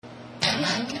Welcome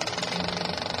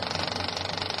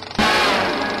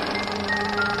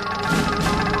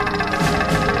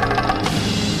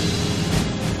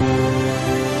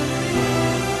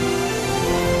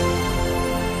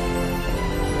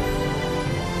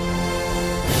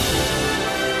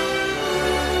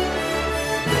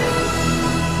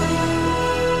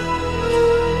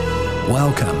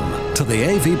to the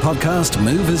AV Podcast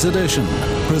Movies Edition,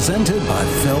 presented by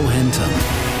Phil Hinton.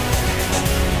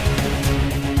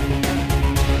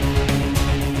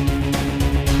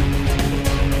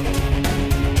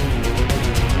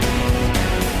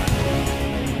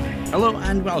 Hello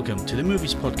and welcome to the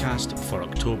Movies Podcast for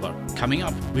October. Coming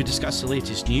up, we discuss the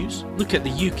latest news, look at the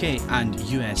UK and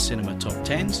US cinema top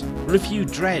 10s, review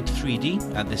Dread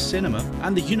 3D at the cinema,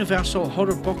 and the Universal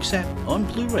Horror box set on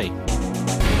Blu-ray.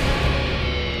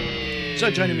 So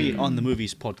joining me on the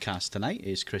Movies Podcast tonight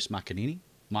is Chris McAneeney,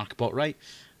 Mark Botwright,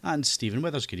 and Stephen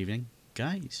Withers. Good evening,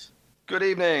 guys. Good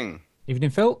evening. Evening,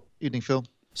 Phil. Evening, Phil.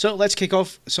 So let's kick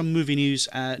off some movie news.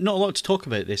 Not a lot to talk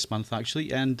about this month,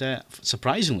 actually, and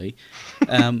surprisingly,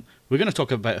 we're going to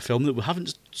talk about a film that we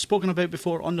haven't spoken about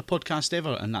before on the podcast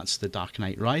ever, and that's The Dark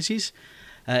Knight Rises.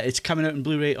 It's coming out on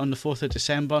Blu-ray on the 4th of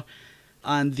December,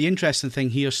 and the interesting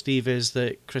thing here, Steve, is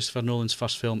that Christopher Nolan's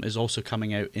first film is also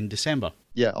coming out in December.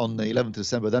 Yeah, on the 11th of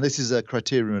December. Now, this is a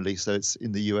Criterion release, so it's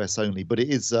in the US only, but it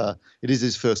is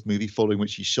his first movie, following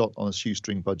which he shot on a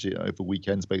shoestring budget over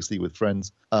weekends, basically, with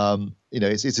friends.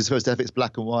 It's his first effort. It's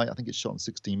black and white. I think it's shot on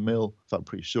 16mm. In fact, I'm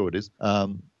pretty sure it is.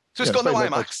 So it's got no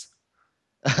IMAX?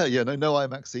 Yeah, no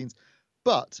IMAX scenes.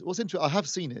 But what's interesting, I have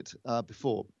seen it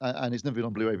before, and it's never been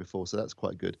on Blu-ray before, so that's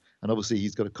quite good. And obviously,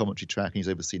 he's got a commentary track, and he's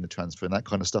overseen the transfer and that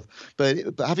kind of stuff.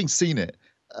 But having seen it,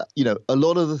 a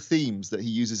lot of the themes that he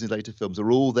uses in later films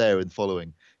are all there in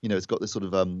following. It's got this sort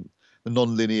of the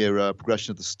non-linear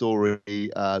progression of the story.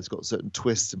 It's got certain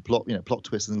twists and plot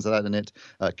twists and things like that in it.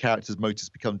 Characters' motives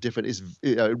become different.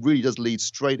 It really does lead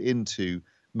straight into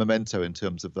Memento in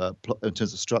terms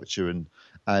of structure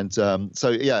and so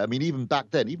yeah. I mean, even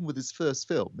back then, even with his first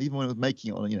film, even when he was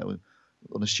making it on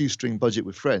a shoestring budget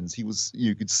with friends,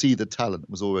 you could see the talent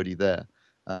was already there.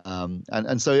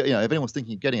 And so, if anyone's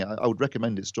thinking of getting it, I would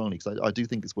recommend it strongly, because I do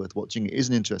think it's worth watching. It is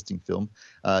an interesting film.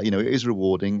 It is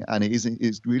rewarding, and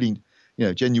it's really,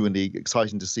 genuinely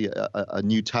exciting to see a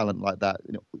new talent like that,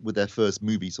 with their first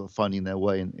movie sort of finding their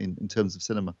way in terms of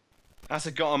cinema. Has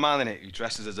it got a man in it who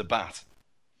dresses as a bat?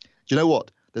 Do you know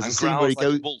what? There's a scene where he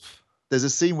goes. Wolf. There's a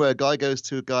scene where a guy goes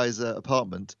to a guy's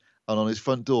apartment, and on his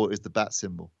front door is the bat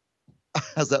symbol.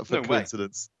 How's that for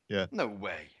coincidence? Yeah. No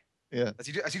way. Yeah. Has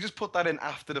he just put that in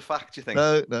after the fact, do you think?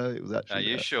 No, it was actually... Are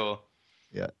you sure?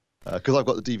 Yeah. Because I've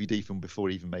got the DVD from before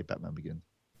he even made Batman Begins.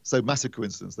 So massive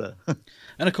coincidence there.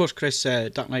 And of course, Chris,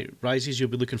 Dark Knight Rises, you'll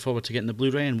be looking forward to getting the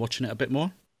Blu-ray and watching it a bit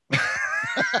more.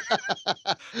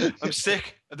 I'm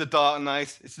sick of The Dark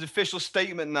Knight. It's an official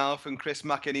statement now from Chris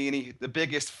McAneeney, the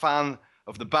biggest fan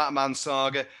of the Batman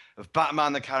saga, of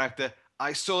Batman the character.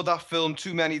 I saw that film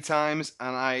too many times,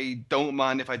 and I don't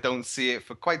mind if I don't see it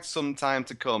for quite some time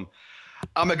to come.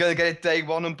 Am I going to get it day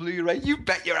one on Blu-ray? You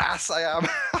bet your ass I am.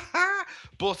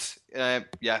 But,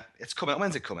 it's coming out.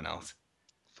 When's it coming out?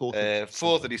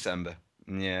 4th of December.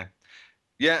 Yeah.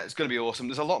 Yeah, it's going to be awesome.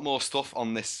 There's a lot more stuff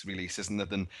on this release, isn't there,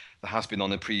 than there has been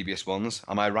on the previous ones.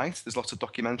 Am I right? There's lots of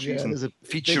documentaries and there's a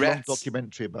featurettes. Big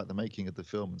documentary about the making of the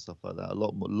film and stuff like that. A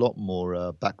lot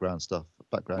more background stuff.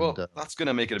 Well, that's going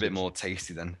to make it a bit more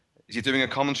tasty then. Is he doing a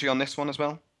commentary on this one as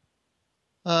well?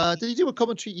 Did he do a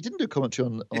commentary? He didn't do a commentary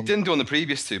on... He didn't do on the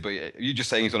previous two, but you're just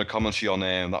saying he's done a commentary on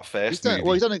that first movie.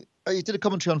 Well, he did a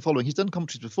commentary on following. He's done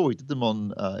commentaries before. He did them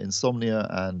on Insomnia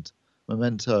and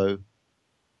Memento.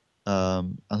 I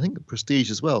think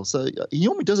Prestige as well. So he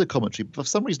normally does a commentary, but for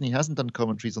some reason he hasn't done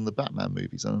commentaries on the Batman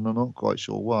movies, and I'm not quite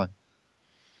sure why.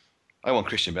 I want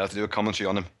Christian Bale to do a commentary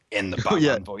on him in the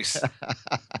Batman voice.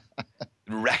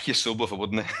 Wreck your subwoofer,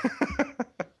 wouldn't it?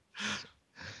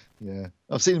 Yeah,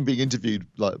 I've seen him being interviewed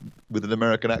with an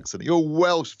American accent. You're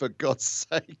Welsh, for God's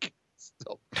sake!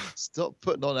 Stop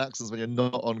putting on accents when you're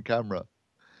not on camera.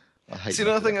 I hate. See,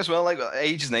 another thing as well,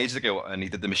 ages and ages ago, and he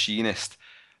did The Machinist.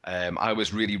 I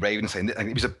was really raving, saying that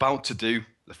he was about to do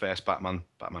the first Batman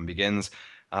Begins,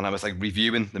 and I was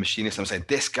reviewing The Machinist, and I was saying,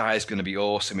 this guy is going to be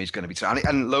awesome, he's going to be...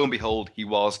 And lo and behold, he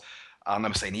was. And I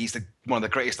was saying, he's one of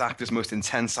the greatest actors, most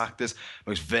intense actors,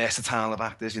 most versatile of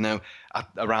actors,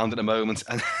 around at the moment.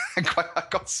 And I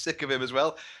got sick of him as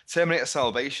well. Terminator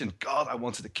Salvation, God, I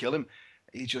wanted to kill him.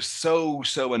 He just so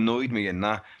annoyed me in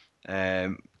that.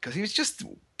 Because he was just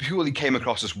purely came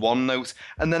across as one note.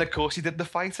 And then, of course, he did The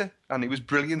Fighter, and he was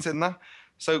brilliant in that.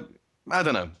 So, I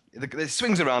don't know. It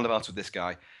swings and roundabouts with this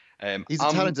guy. He's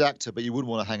a talented actor, but you wouldn't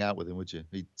want to hang out with him, would you?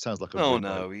 He sounds like a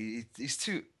no, he's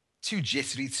too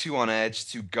jittery, too on edge,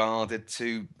 too guarded,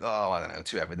 too I don't know,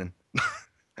 too everything.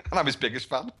 And I'm his biggest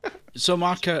fan. So,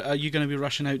 Mark, are you going to be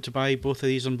rushing out to buy both of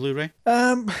these on Blu-ray?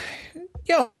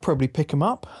 Yeah, I'll probably pick them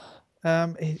up.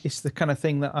 It's the kind of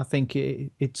thing that I think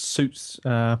it suits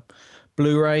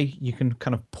Blu-ray. You can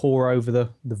kind of pour over the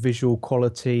visual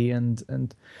quality,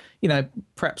 and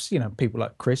perhaps people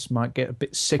like Chris might get a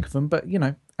bit sick of them, but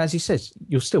as he says,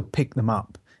 you'll still pick them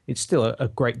up. It's still a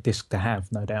great disc to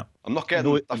have, no doubt. I'm not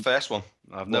getting the first one.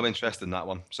 I have no interest in that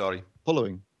one. Sorry.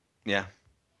 Following. Yeah.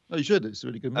 Oh, you should. It's a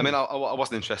really good movie. I mean, I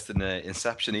wasn't interested in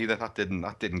Inception either. That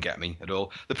didn't get me at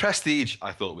all. The Prestige,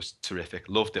 I thought was terrific.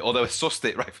 Loved it. Although I sussed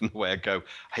it right from the way I go.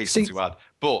 Hasten to add,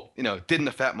 but didn't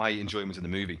affect my enjoyment of the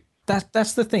movie.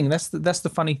 That's the thing. That's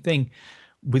the funny thing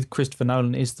with Christopher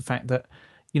Nolan is the fact that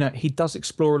he does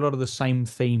explore a lot of the same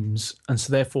themes, and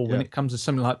so therefore when it comes to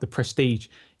something like The Prestige,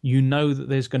 that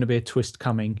there's going to be a twist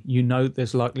coming. That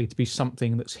there's likely to be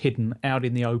something that's hidden out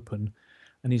in the open,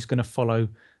 and he's going to follow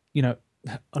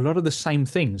a lot of the same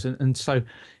things, and so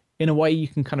in a way you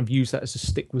can kind of use that as a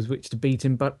stick with which to beat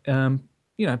him. But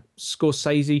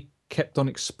Scorsese kept on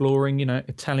exploring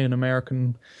Italian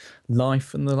American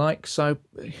life and the like. So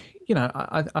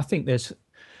I think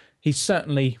he's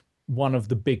certainly one of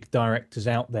the big directors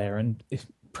out there, and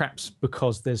perhaps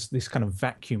because there's this kind of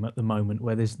vacuum at the moment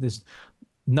where there's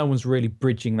no one's really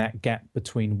bridging that gap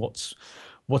between what's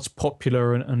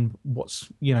popular and what's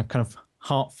kind of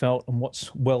heartfelt and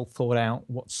what's well thought out,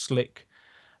 what's slick.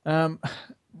 I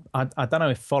don't know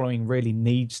if Following really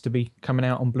needs to be coming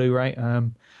out on Blu-ray,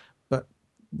 but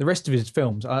the rest of his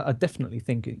films, I definitely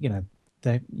think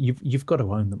you've got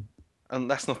to own them. And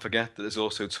let's not forget that there's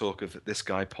also talk of this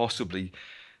guy possibly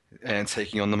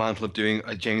taking on the mantle of doing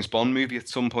a James Bond movie at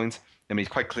some point. I mean, he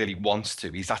quite clearly wants to.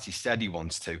 He's actually said he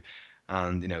wants to,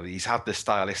 and he's had the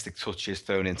stylistic touches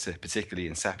thrown into particularly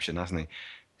Inception, hasn't he?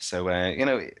 So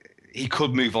he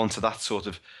could move on to that sort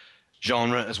of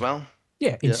genre as well.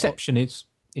 Yeah, Inception is,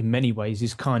 in many ways,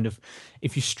 is kind of,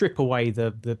 if you strip away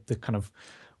the kind of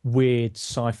weird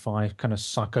sci-fi kind of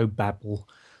psychobabble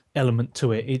element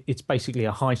to it, it's basically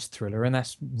a heist thriller, and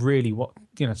that's really what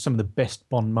some of the best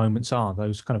Bond moments are.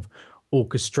 Those kind of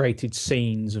orchestrated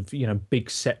scenes of big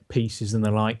set pieces and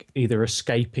the like, either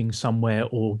escaping somewhere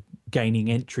or gaining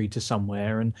entry to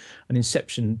somewhere, and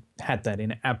Inception had that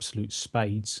in absolute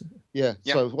spades. Yeah.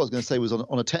 So what I was going to say was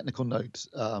on a technical note,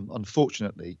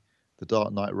 unfortunately, the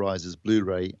Dark Knight Rises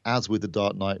Blu-ray, as with the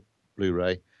Dark Knight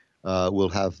Blu-ray, will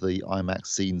have the IMAX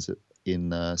scenes in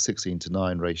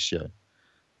 16:9 ratio.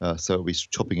 So it'll be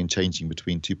chopping and changing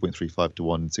between 2.35 to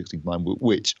 1 and 16:9,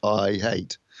 which I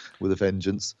hate with a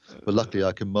vengeance. But luckily,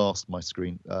 I can mask my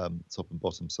screen top and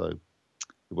bottom, so it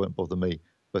won't bother me.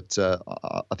 But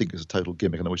I think it's a total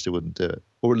gimmick, and I wish they wouldn't do it,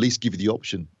 or at least give you the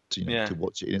option to to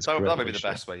watch it in its correct that would be the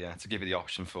ratio. best way, to give you the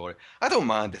option for it. I don't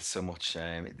mind it so much.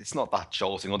 It's not that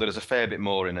jolting, although there's a fair bit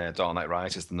more in Dark Knight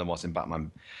Rises than there was in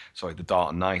The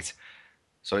Dark Knight.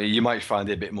 So you might find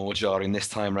it a bit more jarring this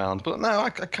time round. But no, I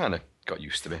kind of got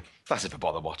used to it. That's if I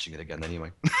bother watching it again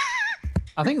anyway.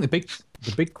 I think the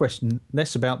big question,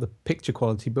 less about the picture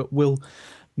quality, but will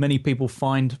many people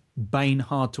find Bane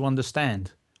hard to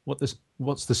understand?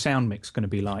 What's the sound mix going to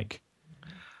be like?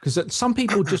 Because some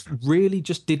people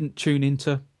just didn't tune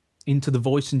into the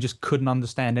voice and just couldn't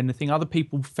understand anything. Other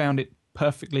people found it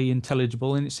perfectly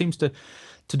intelligible, and it seems to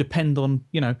depend on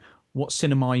what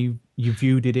cinema you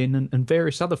viewed it in and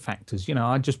various other factors.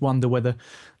 I just wonder whether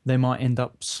they might end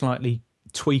up slightly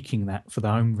tweaking that for the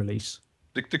home release.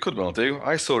 They could well do.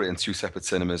 I saw it in 2 separate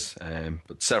cinemas,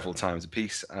 but several times a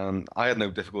piece, and I had no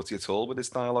difficulty at all with this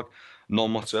dialogue,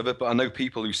 none whatsoever. But I know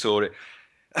people who saw it.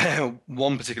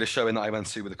 One particular showing that I went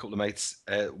to with a couple of mates,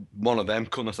 one of them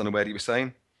couldn't understand a word he was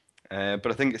saying. But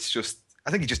I think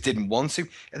he just didn't want to.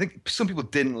 I think some people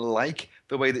didn't like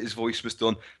the way that his voice was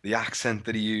done, the accent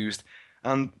that he used,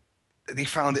 and they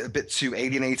found it a bit too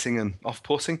alienating and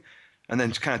off-putting, and then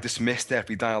just kind of dismissed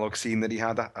every dialogue scene that he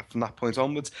had from that point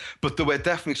onwards. But there were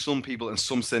definitely some people in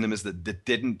some cinemas that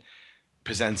didn't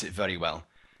present it very well.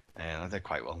 They're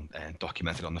quite well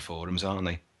documented on the forums, aren't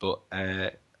they? But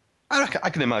I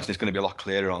can imagine it's going to be a lot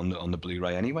clearer on the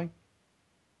Blu-ray anyway,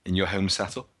 in your home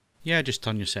setup. Yeah, just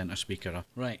turn your centre speaker up.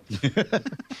 Right.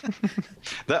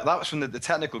 that was from the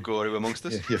technical guru amongst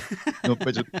us. Yeah.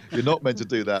 You're not meant to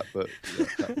do that, but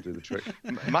that would do the trick.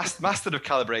 Master of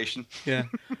calibration. Yeah.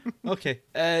 Okay.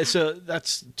 So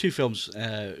that's 2 films,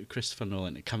 Christopher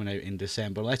Nolan, coming out in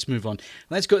December. Let's move on.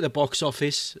 Let's go to the box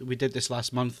office. We did this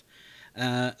last month.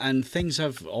 and things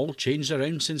have all changed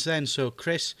around since then. So,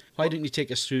 Chris, why don't you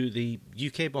take us through the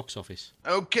UK box office?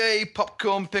 Okay,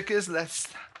 popcorn pickers, let's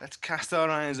cast our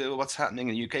eyes over what's happening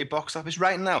in the UK box office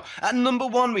right now. At number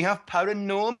 1, we have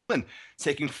Paranorman,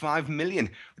 taking 5 million.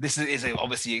 This is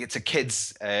obviously it's a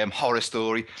kids' horror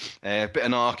story, a bit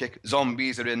anarchic.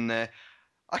 Zombies are in there.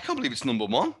 I can't believe it's number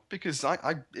 1 because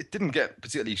it didn't get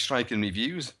particularly striking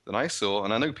reviews that I saw,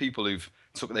 and I know people who've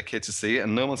took their kids to see it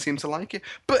and no one seemed to like it.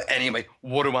 But anyway,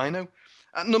 what do I know?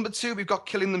 At number 2, we've got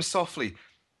Killing Them Softly.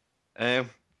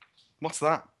 What's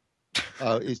that?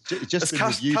 It's just been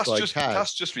reviewed by CAD.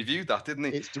 Cass just reviewed that, didn't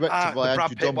he? It's directed by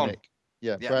Andrew Dominic.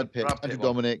 Yeah, Brad Pitt. Andrew one.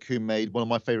 Dominic, who made one of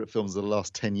my favourite films of the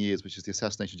last 10 years, which is The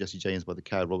Assassination of Jesse James by the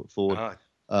CAD, Robert Ford.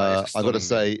 I've got to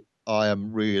say, I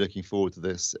am really looking forward to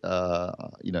this.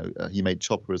 He made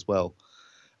Chopper as well,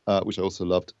 which I also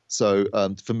loved. So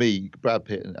for me, Brad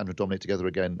Pitt and Andrew Dominic together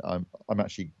again, I'm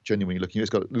actually genuinely looking.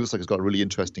 It looks like it's got a really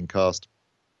interesting cast.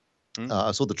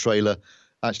 I saw the trailer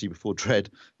actually before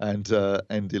Dread, and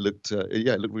it looked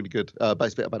really good.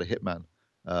 Basically about a hitman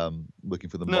working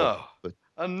for the mob.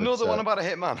 Another one about a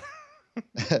hitman.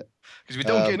 Because we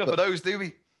don't get enough of those, do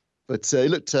we? But it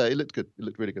looked good. It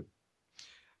looked really good.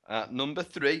 Number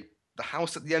 3, The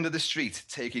House at the End of the Street,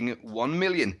 taking 1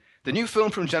 million. The new film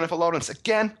from Jennifer Lawrence.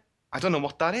 Again, I don't know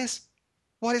what that is.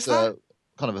 What is that?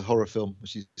 Kind of a horror film. I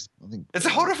think it's a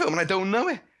horror film, and I don't know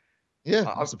it.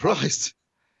 Yeah, I'm surprised.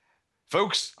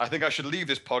 Folks, I think I should leave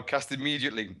this podcast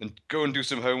immediately and go and do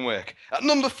some homework. At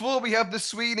number 4, we have The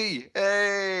Sweeney.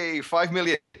 Hey, 5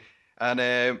 million. And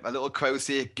a little quote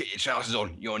here, "Get your trousers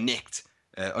on, you're nicked."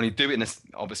 Only do it in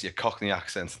obviously a Cockney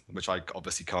accent, which I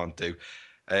obviously can't do.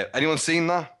 Anyone seen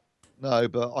that? No,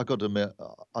 but I got to admit,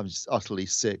 I'm just utterly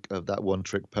sick of that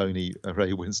one-trick pony,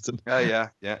 Ray Winston. Oh, yeah.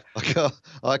 I can't.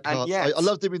 I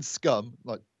loved him in Scum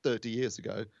like 30 years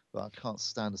ago, but I can't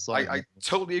stand the sight. I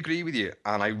totally agree with you,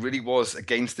 and I really was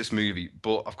against this movie,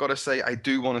 but I've got to say, I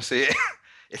do want to see it.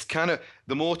 It's kind of,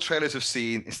 the more trailers I've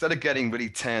seen, instead of getting really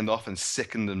turned off and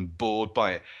sickened and bored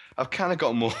by it, I've kind of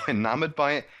got more enamored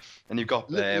by it. And you've got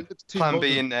Plan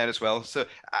B in there as well. So,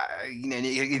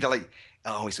 you're like,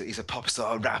 oh, he's a pop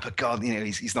star, rapper, God,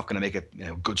 he's not going to make a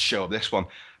good show of this one.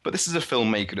 But this is a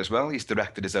filmmaker as well. He's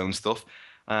directed his own stuff.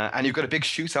 And you've got a big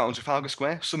shootout on Trafalgar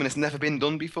Square, something that's never been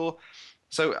done before.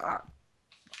 So,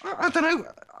 I don't know.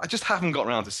 I just haven't got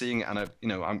around to seeing it. And,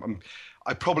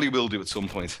 I probably will do at some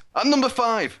point. At number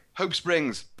 5, Hope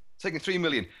Springs, taking 3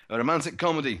 million. A romantic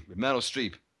comedy with Meryl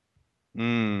Streep.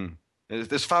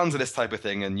 There's fans of this type of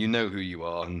thing, and you know who you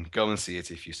are, and go and see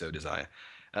it if you so desire.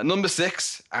 At number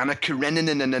 6, Anna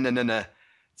Karenina,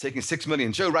 taking 6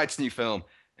 million. Joe Wright's new film,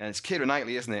 and it's Keira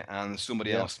Knightley, isn't it? And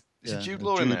somebody else. Is it Jude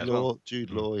Law in there as well?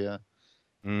 Jude Law, yeah.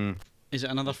 Is it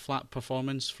another flat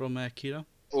performance from Keira?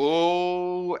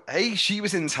 Oh, hey, she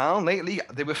was in town lately.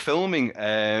 They were filming,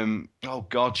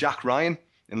 Jack Ryan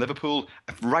in Liverpool,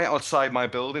 right outside my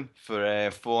building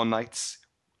for 4 nights.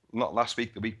 Not last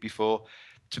week, the week before.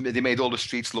 They made all the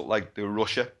streets look like they were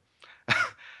Russia.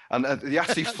 And they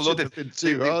actually flooded.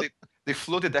 They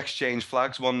flooded Exchange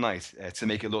Flags one night to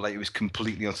make it look like it was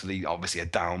completely, utterly, obviously a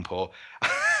downpour.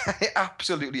 It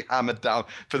absolutely hammered down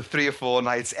for 3 or 4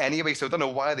 nights anyway, so I don't know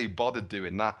why they bothered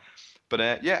doing that. But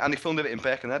and they filmed it in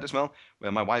Birkenhead as well,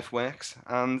 where my wife works.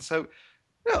 And so,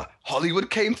 Hollywood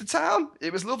came to town.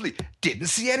 It was lovely. Didn't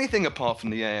see anything apart from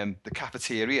the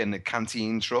cafeteria and the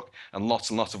canteen truck and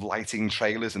lots of lighting,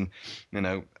 trailers and,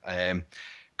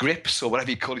 grips or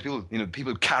whatever you call it.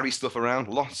 People who carry stuff around,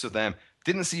 lots of them.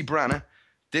 Didn't see Branagh.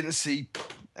 Didn't see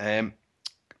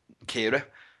Keira.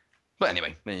 But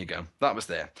anyway, there you go. That was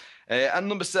there. And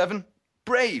number 7,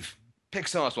 Brave,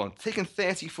 Pixar's one, taking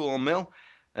 34 mil.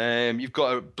 You've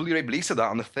got a Blu-ray release of that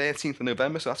on the 13th of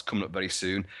November, so that's coming up very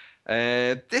soon.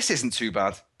 This isn't too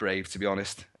bad, Brave, to be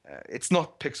honest. It's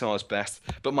not Pixar's best,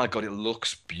 but my God, it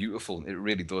looks beautiful. It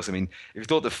really does. I mean, if you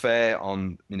thought the fair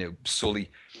on,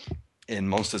 Sully in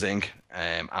Monsters, Inc.,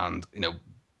 and,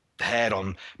 the hair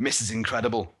on Mrs.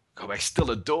 Incredible, I still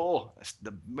adore. It's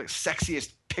the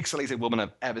sexiest pixelated woman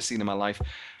I've ever seen in my life.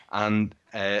 And,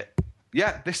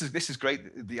 this is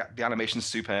great. The animation's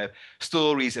superb.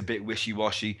 Story's a bit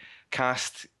wishy-washy.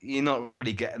 Cast, you're not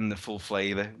really getting the full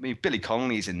flavour. I mean, Billy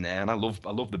Connolly's in there, and I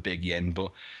love the big yen,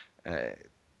 but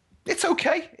it's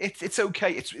okay. It's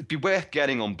okay. It'd be worth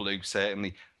getting on Blue,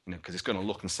 certainly, because it's going to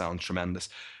look and sound tremendous.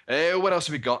 What else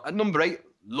have we got? At number 8,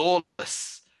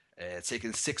 Lawless,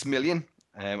 taking 6 million.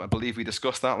 I believe we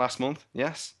discussed that last month.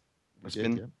 Yes,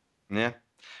 yeah.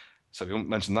 So we won't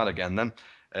mention that again then.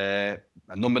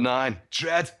 At number 9,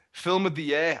 Dread, film of the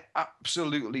year,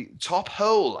 absolutely top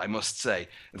hole, I must say.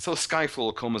 Until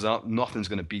Skyfall comes out, nothing's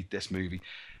going to beat this movie.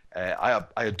 I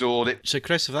adored it. So,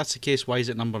 Chris, if that's the case, why is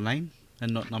it number 9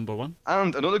 and not number 1?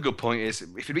 And another good point is,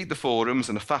 if you read the forums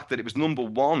and the fact that it was number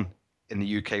 1 in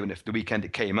the UK when the weekend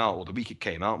it came out, or the week it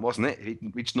came out, wasn't it? It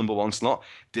reached number 1 slot,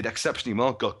 did exceptionally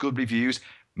well, got good reviews,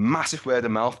 massive word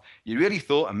of mouth. You really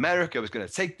thought America was going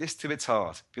to take this to its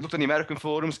heart. If you looked on the American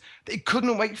forums, they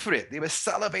couldn't wait for it. They were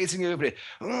salivating over it.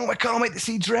 Oh, I can't wait to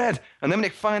see Dredd. And then when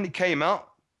it finally came out,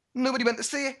 nobody went to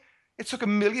see it. It took $1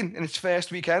 million in its first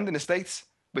weekend in the States,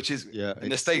 which is, in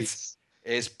the States,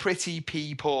 is pretty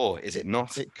poor, is it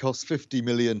not? It cost $50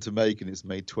 million to make, and it's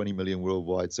made $20 million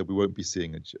worldwide. So we won't be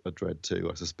seeing a Dredd 2,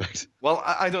 I suspect. Well,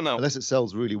 I don't know. Unless it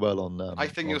sells really well on. I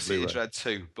think you'll see a Dredd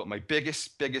 2, but my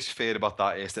biggest fear about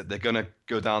that is that they're going to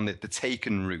go down the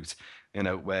Taken route. You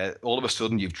know, where all of a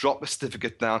sudden you've dropped the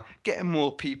certificate down, getting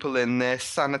more people in there,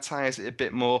 sanitize it a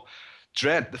bit more.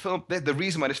 Dredd, the film. The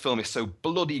reason why this film is so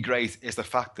bloody great is the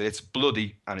fact that it's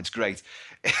bloody and it's great.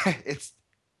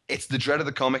 It's the Dredd of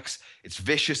the comics. It's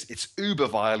vicious. It's uber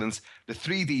violence. The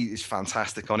 3D is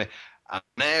fantastic on it. And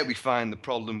now we find the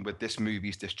problem with this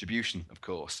movie's distribution, of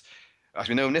course. As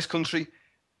we know, in this country,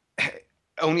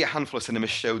 only a handful of cinemas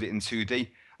showed it in 2D.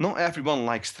 Not everyone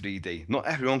likes 3D. Not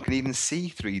everyone can even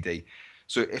see 3D.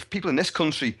 So if people in this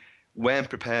country weren't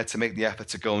prepared to make the effort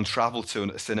to go and travel to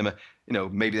a cinema, you know,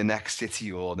 maybe the next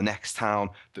city or the next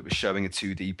town that was showing a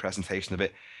 2D presentation of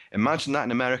it, imagine that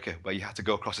in America, where you had to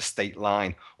go across a state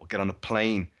line or get on a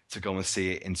plane to go and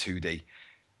see it in 2D.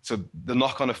 So the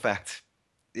knock-on effect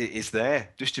is there.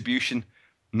 Distribution,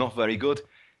 not very good.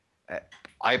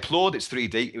 I applaud its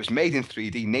 3D. It was made in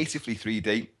 3D, natively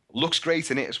 3D. Looks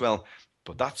great in it as well.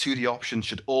 But that 2D option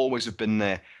should always have been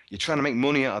there. You're trying to make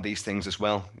money out of these things as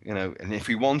well, you know. And if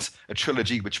we want a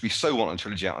trilogy, which we so want a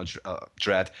trilogy out of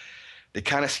Dredd, they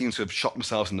kind of seem to have shot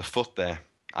themselves in the foot there,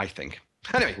 I think.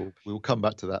 Anyway, we'll come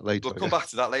back to that later. We'll come back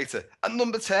to that later. And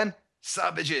number 10,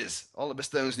 Savages, Oliver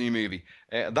Stone's new movie.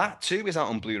 That too is out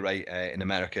on Blu-ray in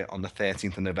America on the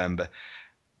 13th of November.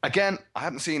 Again, I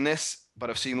haven't seen this, but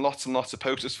I've seen lots and lots of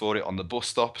posters for it on the bus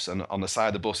stops and on the side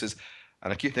of the buses,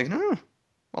 and I keep thinking,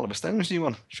 Oliver Stone's new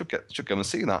one. Should go and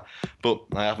see that, but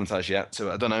I haven't as yet,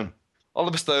 so I don't know.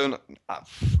 Oliver Stone,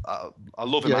 I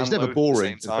love him. Yeah, he's never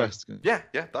boring. Yeah,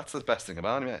 that's the best thing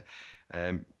about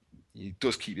him. He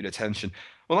does keep your attention.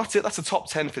 Well, that's it. That's the top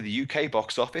 10 for the UK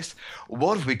box office.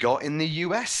 What have we got in the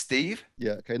US, Steve?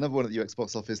 Yeah, okay. Number one at the US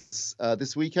box office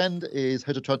this weekend is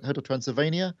Hotel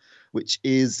Transylvania, which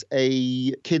is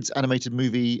a kids animated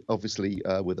movie, obviously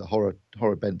with a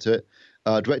horror bent to it,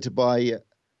 directed by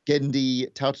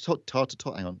Genndy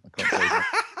Tartakovsky. Hang on, I can't say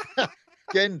that.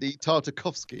 Genndy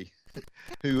Tartakovsky,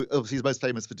 who obviously is most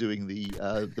famous for doing the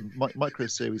micro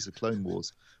series of Clone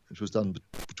Wars, which was done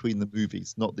between the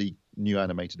movies, not the new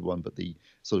animated one, but the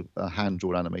sort of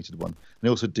hand-drawn animated one. And he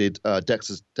also did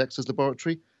Dexter's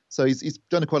Laboratory. So he's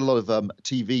done quite a lot of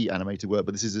TV animated work,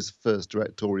 but this is his first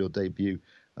directorial debut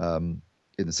in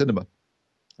the cinema.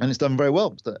 And it's done very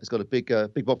well. It's got a big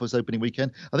box office opening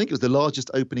weekend. I think it was the largest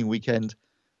opening weekend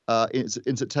in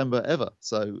September ever.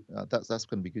 So that's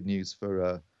going to be good news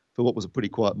for what was a pretty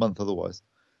quiet month otherwise.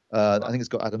 I think it's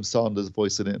got Adam Sandler's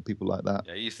voice in it and people like that.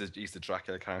 Yeah, he's the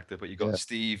Dracula character, but you got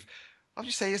Steve. How do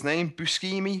you say his name?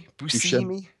 Buscemi.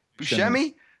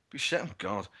 Oh,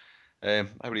 God, I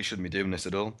really shouldn't be doing this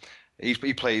at all.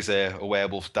 He plays a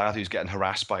werewolf dad who's getting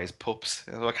harassed by his pups.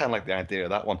 I kind of like the idea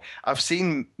of that one. I've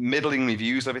seen middling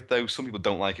reviews of it though. Some people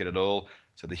don't like it at all.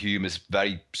 So the humour's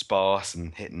very sparse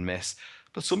and hit and miss.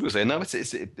 But some people say no,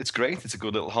 it's great. It's a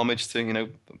good little homage to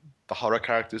the horror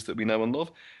characters that we know and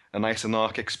love. A nice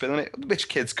anarchic spin on it, which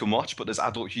kids can watch, but there's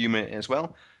adult humour in it as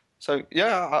well. So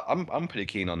yeah, I'm pretty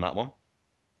keen on that one.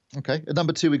 Okay, at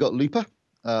number 2 we got Looper,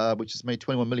 which has made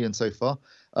 21 million so far.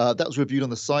 That was reviewed on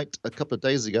the site a couple of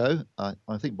days ago. I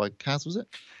think by Kaz, was it?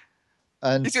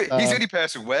 And he's the only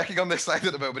person working on this site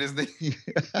at the moment, isn't he?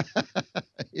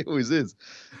 He always is.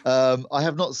 I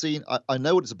have not seen. I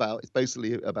know what it's about. It's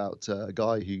basically about a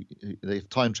guy who they have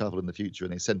time travel in the future,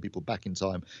 and they send people back in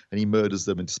time, and he murders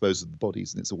them and disposes of the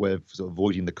bodies. And it's a way of sort of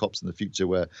avoiding the cops in the future,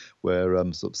 where sort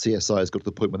of CSI has got to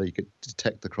the point where they could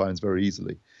detect the crimes very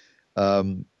easily.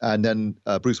 And then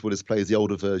Bruce Willis plays the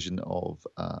older version of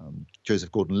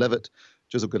Joseph Gordon-Levitt.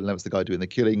 Joseph Gordon-Levitt's the guy doing the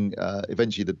killing.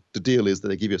 Eventually, the deal is that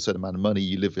they give you a certain amount of money,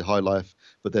 you live a high life,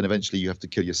 but then eventually you have to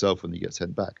kill yourself when you get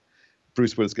sent back.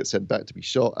 Bruce Willis gets sent back to be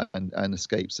shot and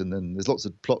escapes, and then there's lots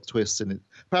of plot twists in it.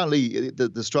 Apparently,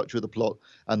 the structure of the plot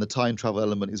and the time travel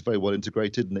element is very well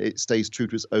integrated, and it stays true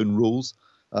to its own rules,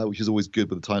 which is always good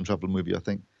with a time travel movie, I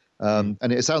think.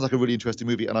 And it sounds like a really interesting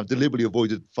movie, and I've deliberately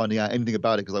avoided finding out anything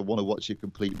about it because I want to watch it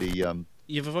completely.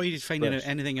 You've avoided finding out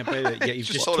anything about it, yet you've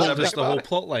just told told us us the about whole it.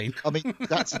 plot line. I mean,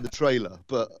 that's in the trailer,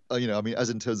 but as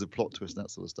in terms of plot twist and that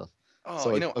sort of stuff. Oh,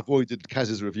 So I avoided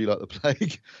Kaz's review like the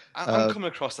plague. I'm coming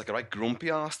across like a right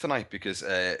grumpy ass tonight because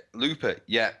Looper,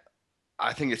 yeah,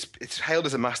 I think it's hailed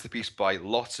as a masterpiece by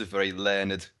lots of very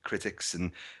learned critics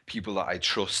and people that I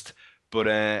trust. But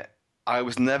I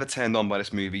was never turned on by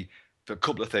this movie for a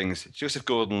couple of things. Joseph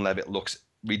Gordon-Levitt looks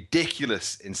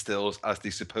ridiculous in stills as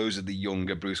the supposedly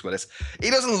younger Bruce Willis.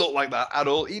 He doesn't look like that at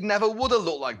all. He never would have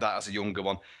looked like that as a younger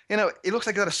one. He looks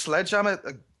like he had a sledgehammer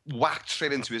whacked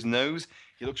straight into his nose.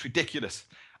 He looks ridiculous.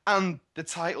 And the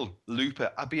title,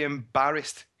 Looper, I'd be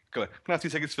embarrassed. Can I have 2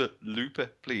 tickets for Looper,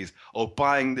 please? Or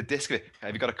buying the disc of it.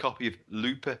 Have you got a copy of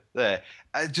Looper there?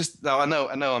 I know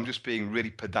I'm just being really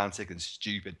pedantic and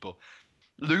stupid, but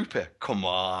Looper, come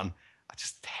on. I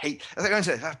just hate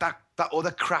that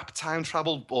other crap time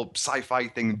travel or sci-fi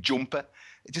thing, Jumper.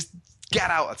 Just get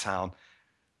out of town.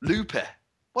 Looper.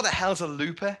 What the hell's a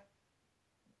Looper?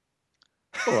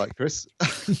 All right, Chris.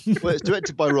 Well, it's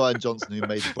directed by Ryan Johnson, who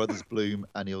made Brothers Bloom,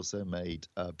 and he also made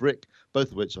Brick,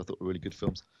 both of which I thought were really good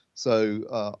films.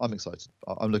 So I'm excited.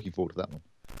 I'm looking forward to that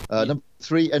one. Number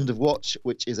 3, End of Watch,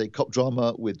 which is a cop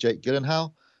drama with Jake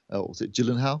Gyllenhaal. Or was it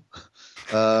Gyllenhaal?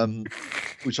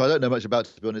 Which I don't know much about,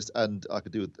 to be honest, and I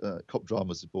could do with cop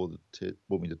dramas to bore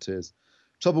me to tears.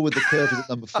 Trouble with the Curve is at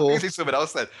number 4. I think someone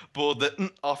else said, bored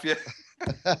the off you.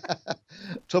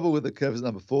 Trouble with the Curve is at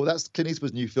number 4. That's Clint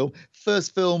Eastwood's new film.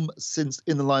 First film since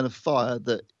In the Line of Fire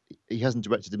that he hasn't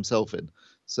directed himself in.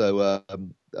 So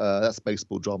that's a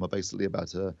baseball drama, basically,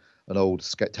 about an old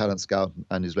talent scout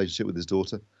and his relationship with his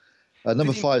daughter.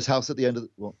 Number 5 is House at the End of the...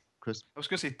 What, Chris? I was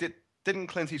going to say, didn't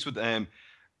Clint Eastwood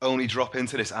only drop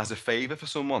into this as a favour for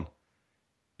someone?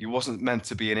 He wasn't meant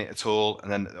to be in it at all,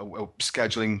 and then a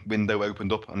scheduling window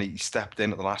opened up, and he stepped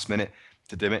in at the last minute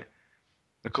to do it.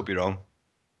 I could be wrong.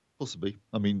 Possibly.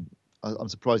 I mean, I'm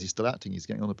surprised he's still acting. He's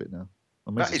getting on a bit now.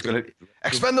 He's going to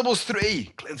Expendables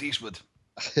 3, Clint Eastwood.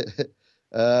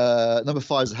 Number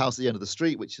 5 is House at the End of the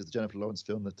Street, which is the Jennifer Lawrence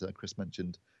film that Chris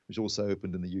mentioned, which also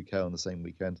opened in the UK on the same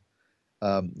weekend.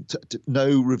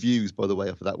 No reviews, by the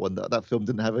way, for that one. That film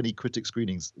didn't have any critic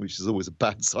screenings, which is always a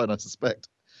bad sign, I suspect.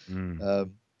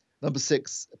 Number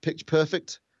 6, Pitch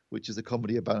Perfect, which is a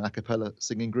comedy about an a cappella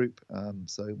singing group.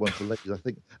 So one for ladies, I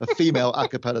think. A female a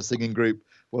cappella singing group.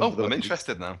 I'm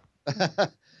interested now.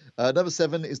 Number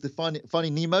 7 is the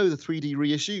Finding Nemo, the 3D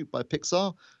reissue by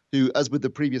Pixar, who, as with the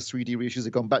previous 3D reissues,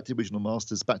 have gone back to the original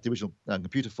masters, back to the original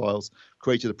computer files,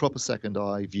 created a proper second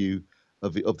eye view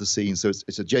of the scene. So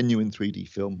it's a genuine 3D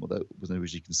film, although it wasn't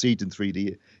originally conceived in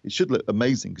 3D. It should look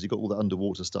amazing because you've got all the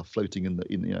underwater stuff floating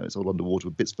it's all underwater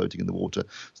with bits floating in the water.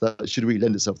 So that should really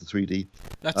lend itself to 3D.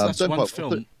 That's one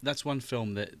film. That's one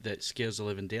film that scares the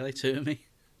living daylight out of me.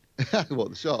 What,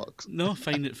 the sharks? No,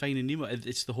 Finding Nemo.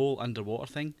 It's the whole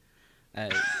underwater thing.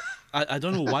 I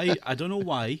don't know why. I don't know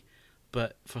why,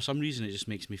 but for some reason it just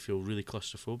makes me feel really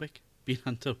claustrophobic being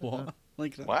underwater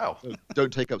like that. Wow.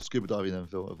 Don't take up scuba diving then,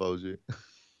 Phil, if I was you.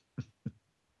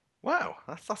 Wow,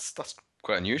 that's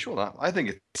quite unusual. That I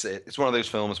think it's one of those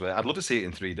films where I'd love to see it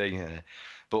in 3D,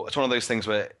 but it's one of those things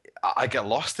where I get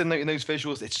lost in those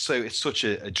visuals. It's such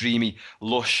a dreamy,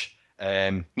 lush.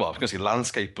 I was going to say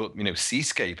landscape, but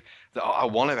seascape. That I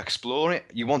want to explore it.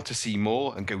 You want to see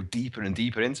more and go deeper and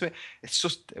deeper into it. It's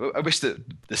just I wish that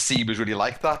the sea was really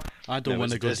like that. I don't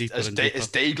want to go deeper and deeper. As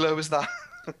Dayglow as that.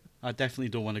 I definitely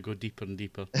don't want to go deeper and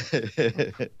deeper.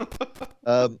 It's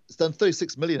done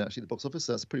 36 million actually at the box office.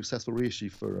 So that's a pretty successful reissue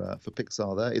for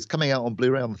Pixar. There, it's coming out on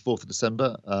Blu-ray on the 4th of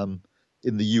December,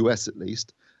 in the US at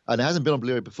least. And it hasn't been on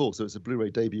Blu-ray before, so it's a Blu-ray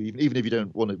debut. Even if you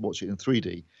don't want to watch it in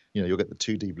 3D, you'll get the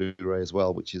 2D Blu-ray as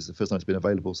well, which is the first time it's been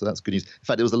available. So that's good news. In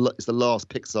fact, it's the last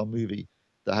Pixar movie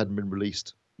that hadn't been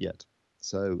released yet.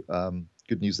 So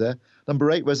good news there.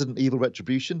 Number 8, Resident Evil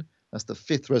Retribution. That's the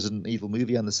 5th Resident Evil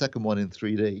movie and the second one in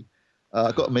 3D.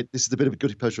 I've got to admit, this is a bit of a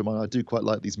guilty pleasure of mine. I do quite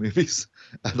like these movies,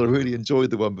 and I really enjoyed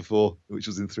the one before, which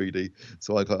was in 3D.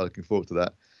 So I'm quite looking forward to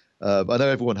that. I know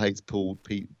everyone hates Paul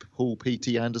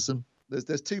P.T. Anderson.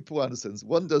 There's 2 Paul Andersons.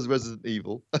 One does Resident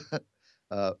Evil,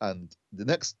 and the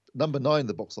next number 9 in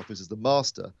the box office is The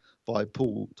Master by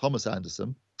Paul Thomas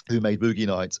Anderson, who made Boogie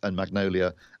Nights and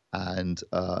Magnolia and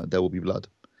There Will Be Blood.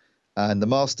 And The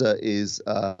Master is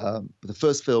the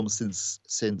first film since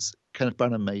Kenneth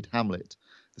Branagh made Hamlet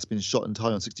that's been shot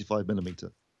entirely on 65mm.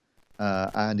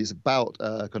 And it's about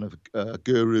kind of a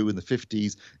guru in the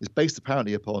 50s. It's based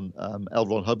apparently upon L.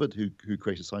 Ron Hubbard, who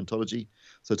created Scientology.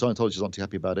 So Scientology is not too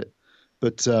happy about it.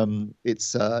 But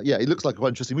it's it looks like a quite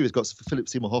interesting movie. It's got Philip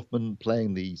Seymour Hoffman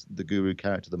playing the guru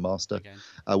character, the master.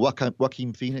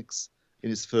 Joaquin Phoenix in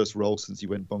his first role since he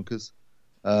went bonkers,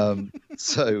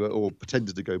 or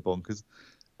pretended to go bonkers.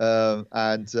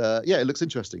 It looks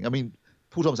interesting. I mean,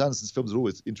 Paul Thomas Anderson's films are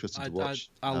always interesting to watch.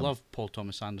 I love Paul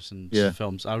Thomas Anderson's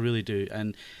films. I really do.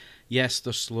 And yes,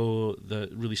 they're slow, the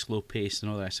really slow pace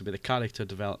and all that, but the character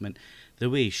development, the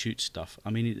way he shoots stuff.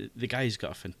 I mean, the guy's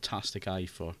got a fantastic eye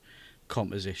for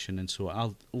composition, and so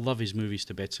I love his movies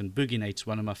to bits. And Boogie Nights,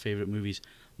 one of my favourite movies.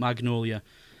 Magnolia,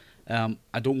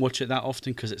 I don't watch it that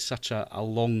often because it's such a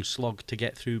long slog to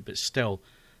get through, but still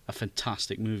a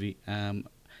fantastic movie. And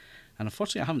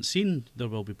unfortunately, I haven't seen There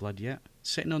Will Be Blood yet.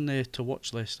 It's sitting on the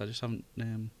to-watch list. I just haven't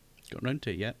got around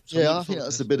to it yet. So I think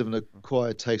that's a bit of an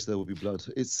acquired taste. There Will Be Blood.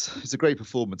 It's a great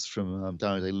performance from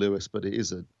Daniel Day-Lewis, but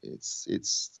it's not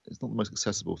the most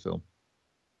accessible film.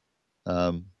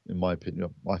 In my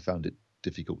opinion, I found it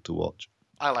difficult to watch.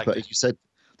 But as you said,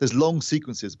 there's long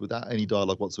sequences without any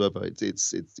dialogue whatsoever.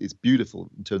 It's beautiful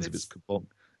in terms of its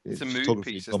a mood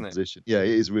piece, isn't it? Yeah,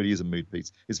 it really is a mood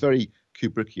piece. It's very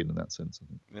Kubrickian in that sense, I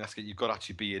think. I mean, you've got to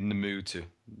actually be in the mood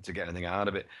to get anything out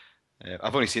of it.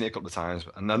 I've only seen it a couple of times,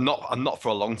 and I'm not for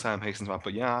a long time, hasten to add,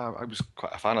 but yeah, I was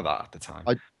quite a fan of that at the time.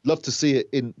 I'd love to see it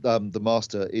in The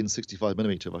Master in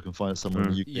 65mm if I can find somewhere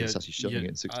in the UK that's actually showing it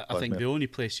in 65mm. I think the only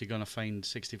place you're going to find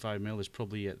 65mm is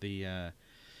probably at the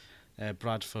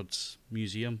Bradford's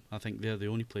Museum. I think they're the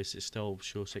only place that still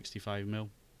show 65mm.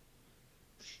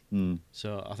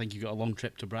 So I think you got a long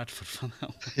trip to Bradford for that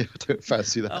one. Yeah, I don't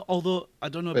fancy that. Although I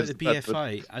don't know about the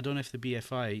BFI. I don't know if the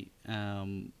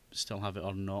BFI still have it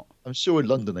or not. I'm sure in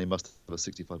London they must have a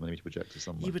 65mm projector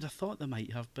somewhere. You would have thought they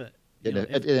might have, but at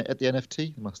the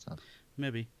NFT they must have.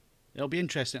 Maybe it'll be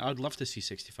interesting. I'd love to see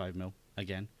 65mm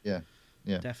again. Yeah,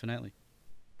 definitely.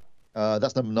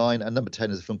 That's number 9, and number 10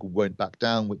 is a film called Won't Back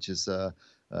Down, which is a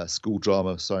school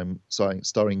drama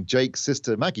starring Jake's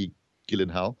sister Maggie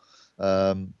Gyllenhaal.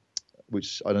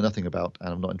 Which I know nothing about, and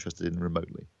I'm not interested in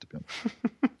remotely, to be honest.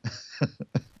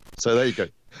 So there you go.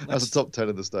 That's the top 10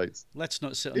 in the States. Let's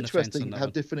not sit on the fence on that. Interesting how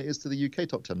different it is to the UK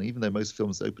top 10, even though most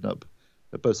films open up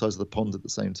at both sides of the pond at the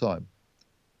same time.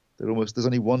 There's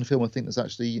only one film I think that's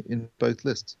actually in both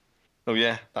lists. Oh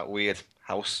yeah, that weird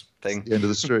house thing. It's the end of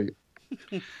the street.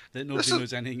 That nobody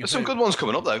knows anything about. There's some good ones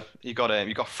coming up though. You got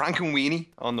Frankenweenie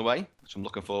on the way, which I'm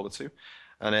looking forward to.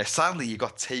 And sadly, you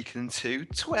got Taken to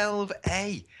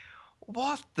 12A.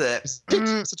 What the? It's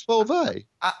a 12A.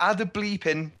 Add a bleep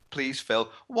in, please, Phil.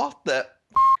 What the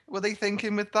were they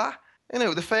thinking with that?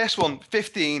 The first one,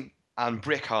 15 and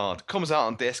Brick Hard, comes out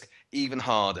on disc, even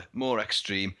harder, more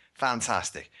extreme,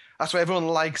 fantastic. That's why everyone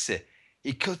likes it.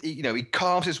 He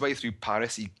carves his way through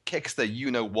Paris. He kicks the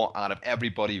you-know-what out of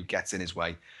everybody who gets in his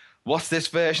way. What's this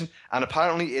version? And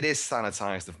apparently it is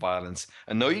sanitized of violence.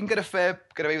 And no, you can get away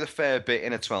with a fair bit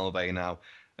in a 12A now.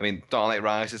 I mean, Dark Knight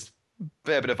Rises,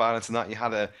 fair bit of violence in that. You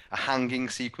had a hanging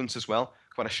sequence as well.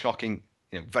 Quite a shocking,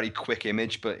 very quick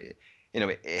image, but it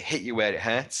hit you where it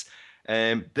hurts.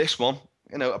 This one,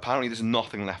 apparently there's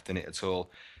nothing left in it at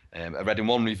all. I read in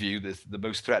one review that the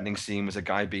most threatening scene was a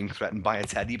guy being threatened by a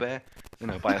teddy bear.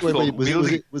 By a thug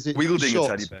wielding a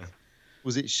teddy bear.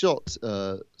 Was it shot sort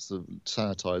of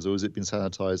sanitized, or has it been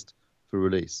sanitized for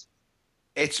release?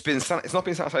 It's not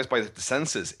been sanitized by the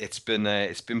censors. It's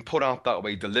been put out that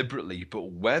way deliberately.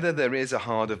 But whether there is a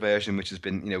harder version which has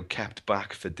been kept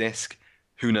back for disc,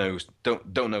 who knows?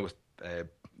 Don't know.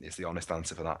 Is the honest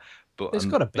answer for that. But there's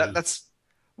got to be.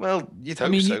 You'd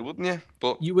hope so, wouldn't you?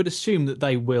 But you would assume that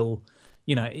they will.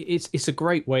 It's a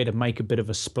great way to make a bit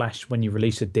of a splash when you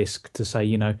release a disc to say,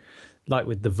 like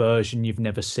with the version you've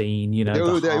never seen, they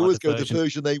always go to the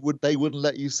version they wouldn't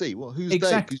let you see. Well, who's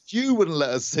exactly. Because you wouldn't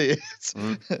let us see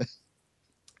it.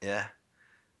 Yeah.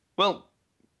 Well,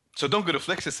 so don't go to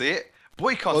Flicks to see it.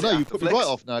 Boycott it. No, you put me right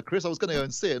off now, Chris. I was going to go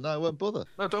and see it, and I won't bother.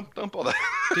 No, don't bother.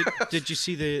 Did you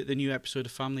see the new episode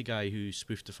of Family Guy who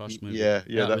spoofed the first movie? Yeah,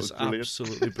 that was brilliant.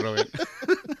 Absolutely brilliant.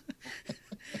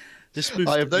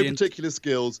 I have no particular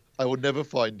skills. I will never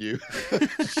find you.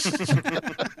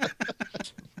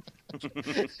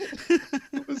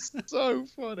 It was so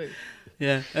funny.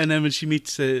 Yeah, and then when she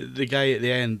meets the guy at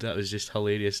the end, that was just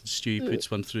hilarious. And Stewie puts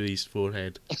one through his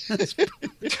forehead.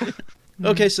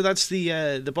 Okay, so that's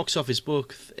the box office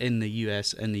both in the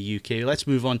US and the UK. Let's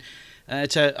move on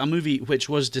to a movie which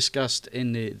was discussed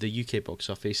in the UK box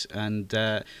office, and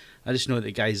I just know that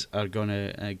the guys are going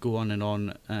to go on and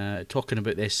on talking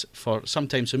about this for some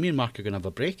time, so me and Mark are going to have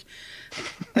a break.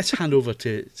 Let's hand over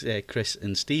to Chris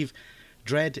and Steve.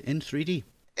 Dredd in 3D.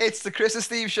 It's the Chris and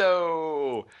Steve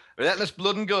show. Relentless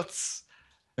blood and guts.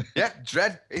 Yeah,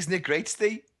 Dredd. Isn't it great,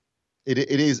 Steve? It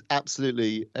is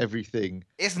absolutely everything.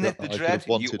 Isn't it the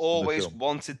Dredd you always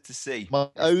wanted to see? My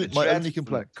only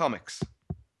complaint. Comics.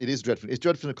 It is Dredd. It's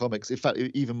Dredd from the comics. In fact,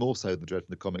 even more so than Dredd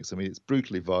from the comics. I mean, it's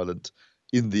brutally violent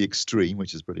in the extreme,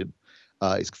 which is brilliant.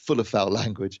 It's full of foul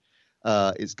language.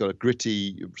 It's got a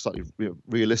gritty, slightly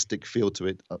realistic feel to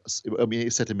it. I mean,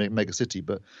 it's set in mega city,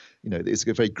 but it's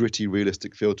a very gritty,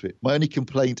 realistic feel to it. My only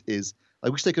complaint is I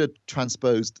wish they could have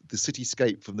transposed the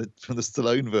cityscape from the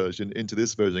Stallone version into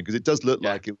this version, because it does look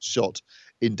like it was shot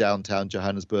in downtown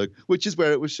Johannesburg, which is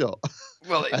where it was shot.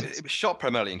 Well, it was shot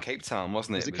primarily in Cape Town,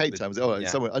 wasn't it? It was in Cape Town.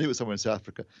 Somewhere. I knew it was somewhere in South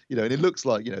Africa. And it looks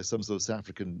like some sort of South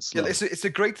African slum. Yeah, it's a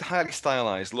great, highly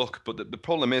stylized look, but the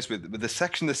problem is with the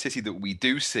section of the city that we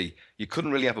do see, you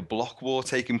couldn't really have a block war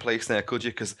taking place there, could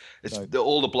you? Because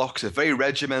all the blocks are very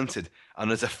regimented, and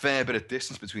there's a fair bit of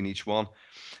distance between each one.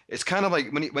 It's kind of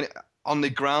like when on the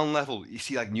ground level, you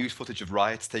see like news footage of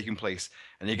riots taking place,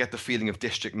 and you get the feeling of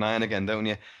District 9 again, don't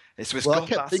you? I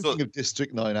kept thinking of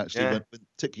District 9 actually,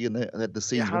 particularly in the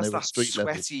scenes when they were street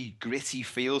level. It has that sweaty, gritty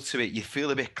feel to it. You feel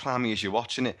a bit clammy as you're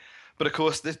watching it. But of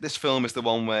course, this film is the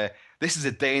one where this is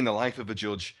a day in the life of a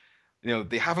judge.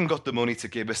 They haven't got the money to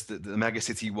give us the Mega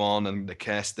City 1 and the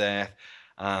Cursed Death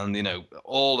and,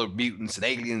 all the mutants and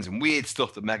aliens and weird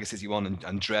stuff that Mega City 1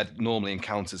 and Dredd normally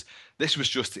encounters. This was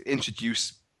just to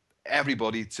introduce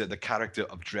everybody to the character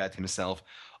of Dredd himself.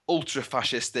 Ultra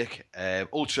fascistic,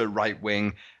 ultra right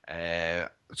wing,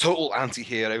 total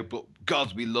anti-hero, but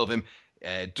God, we love him.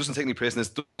 Doesn't take any prisoners,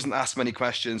 doesn't ask many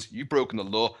questions. You've broken the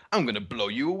law, I'm going to blow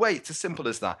you away. It's as simple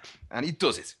as that. And he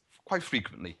does it quite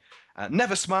frequently.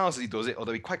 Never smiles as he does it,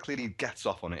 although he quite clearly gets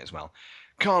off on it as well.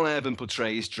 Carl Urban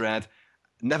portrays Dredd,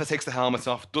 never takes the helmet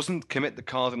off, doesn't commit the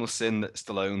cardinal sin that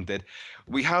Stallone did.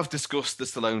 We have discussed the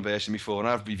Stallone version before, and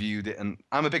I've reviewed it, and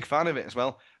I'm a big fan of it as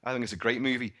well. I think it's a great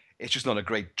movie. It's just not a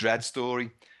great Dredd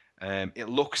story. It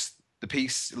looks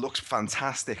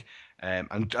fantastic. I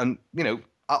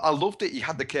loved it. You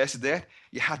had the Curse of Death.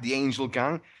 You had the Angel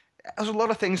Gang. There's a lot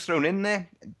of things thrown in there.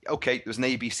 Okay, there's an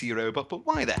ABC robot, but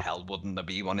why the hell wouldn't there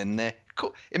be one in there?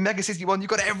 In Mega City 1, you've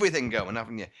got everything going,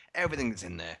 haven't you? Everything that's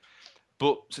in there.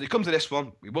 But so they come to this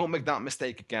one. We won't make that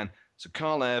mistake again. So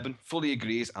Carl Urban fully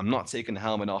agrees. I'm not taking the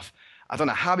helmet off. I don't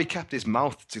know how he kept his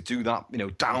mouth to do that,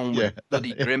 downward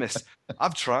bloody grimace.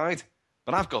 I've tried,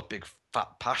 but I've got big, fat,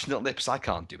 passionate lips. I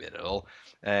can't do it at all.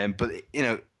 But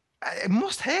it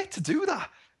must hurt to do that,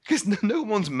 because no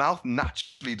one's mouth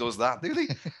naturally does that, do they?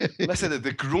 Unless they're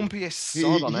the grumpiest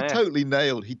sod on earth.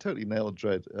 He totally nailed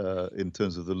Dredd in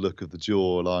terms of the look of the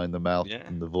jawline, the mouth,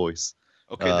 and the voice.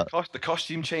 Okay, the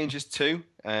costume changes too.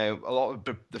 A lot of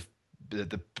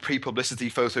the pre-publicity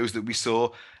photos that we saw,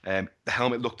 the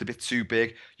helmet looked a bit too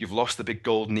big. You've lost the big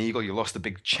golden eagle. You lost the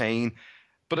big chain.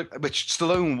 Which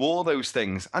Stallone wore those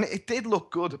things, and it did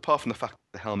look good, apart from the fact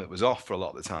that the helmet was off for a lot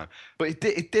of the time. But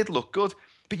it did look good.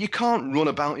 But you can't run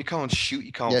about, you can't shoot,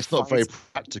 you can't. Yeah, it's fight. not very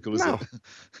practical, is it?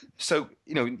 So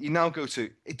you now go to.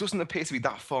 It doesn't appear to be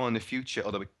that far in the future,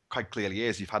 although it quite clearly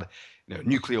is. You've had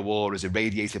nuclear war has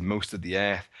irradiated most of the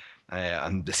earth,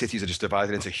 and the cities are just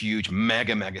divided into huge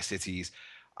mega cities.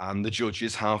 And the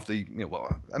judges have the.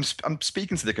 I'm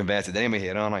speaking to the converted anyway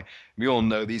here, aren't I? We all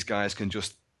know these guys can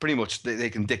just pretty much they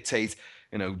can dictate.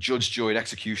 Judge, jury, and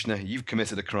executioner. You've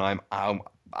committed a crime.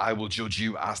 I will judge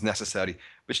you as necessary,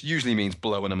 which usually means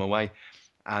blowing them away.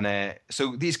 And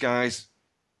so these guys,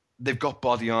 they've got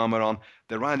body armor on.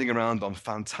 They're riding around on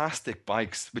fantastic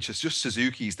bikes, which is just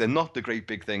Suzukis. They're not the great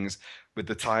big things with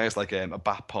the tires like a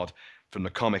Bat Pod from the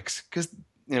comics, because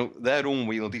they're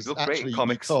unwieldy. They look great in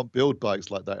comics. You can't build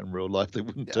bikes like that in real life. They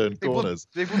wouldn't turn corners.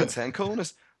 They wouldn't turn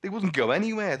corners. They wouldn't go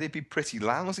anywhere. They'd be pretty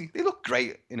lousy. They look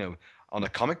great, on a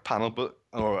comic panel,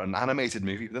 or an animated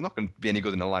movie. They're not going to be any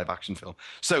good in a live action film.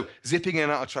 So zipping in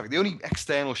and out of traffic. The only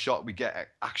external shot we get,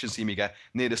 action scene we get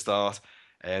near the start,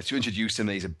 to introduce him,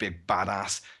 he's a big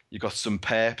badass. You've got some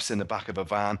perps in the back of a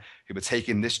van who are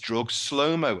taking this drug,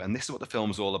 slow-mo, and this is what the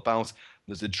film's all about.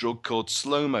 There's a drug called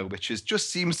slow-mo, which just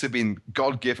seems to have been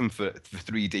God-given for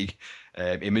 3D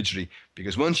imagery,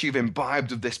 because once you've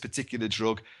imbibed of this particular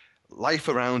drug, life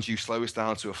around you slows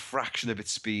down to a fraction of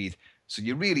its speed. So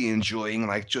you're really enjoying,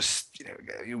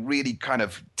 you're really kind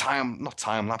of not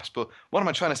time lapse, but what am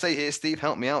I trying to say here, Steve?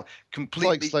 Help me out.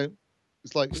 Completely.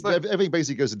 It's like everything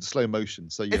basically goes into slow motion.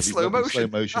 So it's slow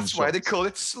motion. That's why they call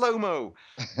it slow-mo.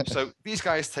 So these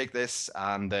guys take this,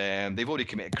 and they've already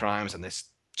committed crimes, and they're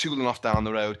tooling off down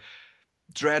the road.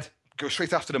 Dredd goes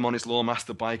straight after them on his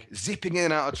Lawmaster bike, zipping in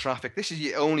and out of traffic. This is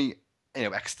your only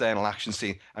external action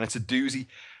scene, and it's a doozy.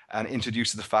 and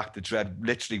introduces the fact that Dredd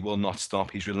literally will not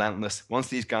stop. He's relentless. Once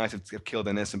these guys have killed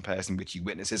an innocent person, which he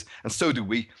witnesses, and so do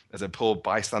we, as a poor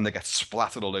bystander gets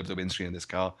splattered all over the windscreen of this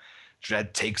car,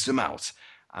 Dredd takes them out,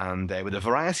 and with a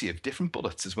variety of different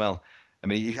bullets as well. I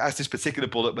mean, he has this particular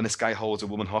bullet when this guy holds a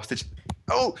woman hostage.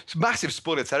 Oh, it's massive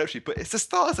spoiler territory, but it's the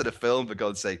start of the film, for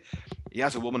God's sake. He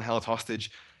has a woman held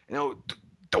hostage. You know,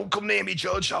 don't come near me,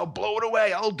 Judge. I'll blow it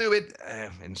away. I'll do it.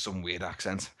 In some weird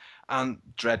accent. And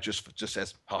Dredd just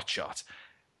says, hot shot.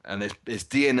 And his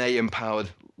DNA-empowered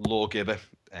lawgiver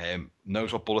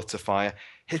knows what bullet to fire,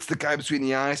 hits the guy between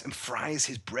the eyes and fries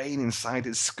his brain inside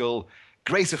his skull.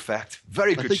 Great effect.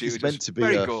 Very good shoot. It's meant to be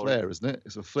a flare, isn't it?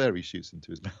 It's a flare he shoots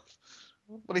into his mouth.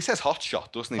 Well, he says hot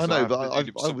shot, doesn't he? I know, but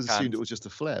I was assumed it was just a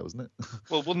flare, wasn't it?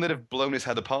 Well, wouldn't it have blown his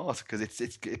head apart? Because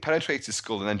it penetrates his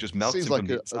skull and then just melts him from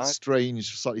the inside. Seems like a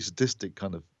strange, slightly sadistic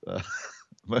kind of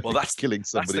well, that's killing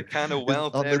somebody. That's the kind of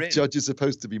world they're in. The judge is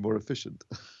supposed to be more efficient.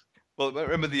 Well,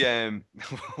 remember the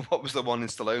what was the one in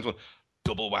Stallone's one?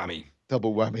 Double whammy.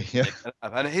 Double whammy, yeah.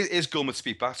 And his gun would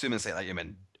speak back to him and say, like, you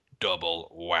mean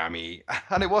double whammy.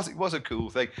 And it was a cool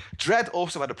thing. Dredd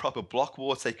also had a proper block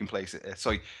war taking place.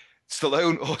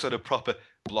 Stallone also had a proper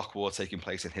block war taking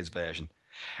place in his version.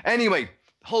 Anyway,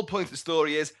 the whole point of the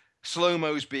story is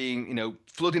slow-mo's being,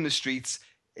 flooding the streets.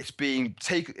 It's being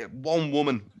taken. One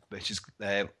woman, which is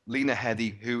Lena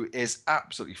Headey, who is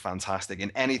absolutely fantastic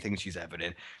in anything she's ever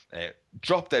in.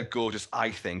 Drop dead gorgeous, I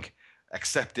think,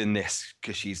 except in this,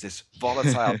 because she's this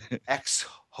volatile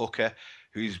ex-hooker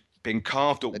who's been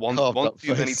carved up one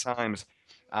too many times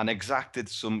and exacted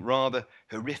some rather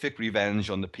horrific revenge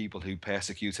on the people who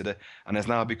persecuted her, and has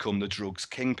now become the drugs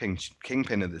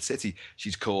kingpin of the city.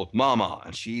 She's called Mama,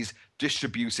 and she's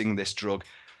distributing this drug.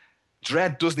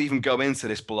 Dredd doesn't even go into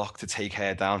this block to take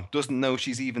her down, doesn't know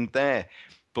she's even there.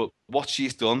 But what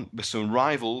she's done with some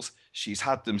rivals, she's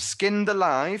had them skinned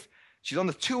alive. She's on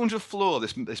the 200th floor,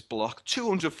 this block,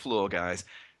 200th floor, guys.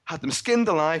 Had them skinned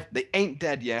alive, they ain't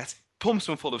dead yet, pumps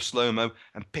them full of slow-mo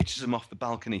and pitches them off the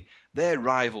balcony. They're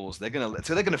rivals. They're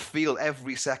gonna feel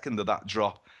every second of that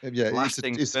drop. Yeah,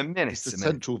 lasting for minutes. It's the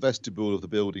central vestibule of the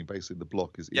building. Basically, the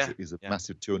block is a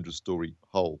massive 200-story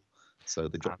hole. So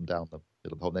they drop them down the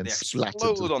middle of the hole, and then they splat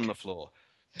explode on the floor.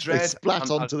 They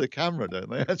splat onto the camera, don't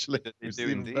they? Actually, they do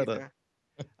indeed. Yeah.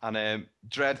 And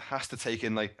Dredd has to take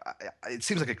in, like, it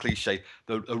seems like a cliche,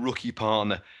 a rookie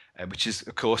partner, which is,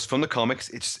 of course, from the comics.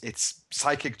 It's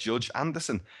psychic Judge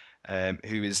Anderson,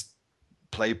 who is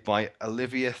played by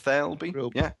Olivia Thirlby.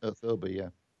 Thirlby, yeah.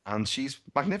 And she's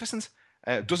magnificent.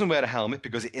 Doesn't wear a helmet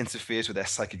because it interferes with their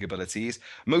psychic abilities.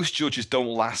 Most judges don't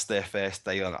last their first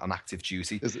day on active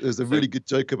duty. There's a really good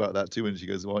joke about that too when she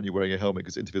goes, "Why aren't you wearing a helmet?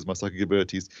 Because it interferes with my psychic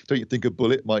abilities. Don't you think a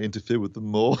bullet might interfere with them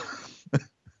more?"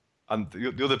 And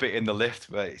the other bit in the lift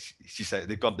where she said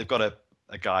they've got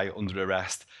a guy under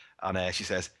arrest, and she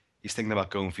says he's thinking about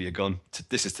going for your gun.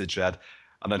 This is to Dredd,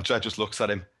 and then Dredd just looks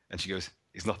at him and she goes,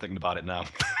 "He's not thinking about it now."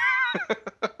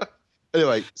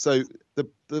 Anyway, so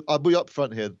I'll be up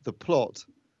front here. The plot,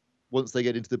 once they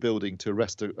get into the building to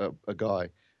arrest a guy,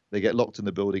 they get locked in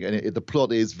the building, and the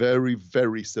plot is very,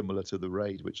 very similar to The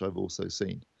Raid, which I've also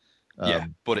seen.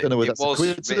 But it was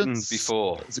written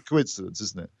before. It's a coincidence,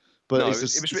 isn't it? But no, it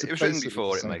was written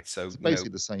before it, mate. So it's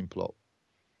basically the same plot.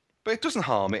 But it doesn't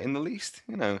harm it in the least,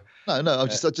 No. I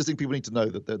just think people need to know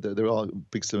that there are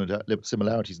big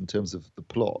similarities in terms of the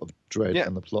plot of Dredd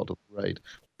and the plot of The Raid.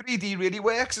 3D really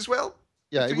works as well.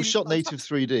 Yeah, it was shot native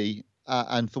 3D,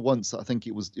 and for once, I think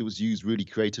it was used really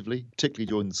creatively, particularly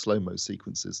during the slow-mo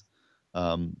sequences.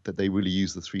 That they really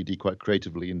used the 3D quite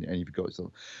creatively, and you've got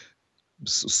sort of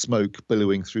smoke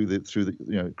billowing through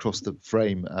the across the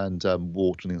frame, and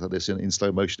water and things like this in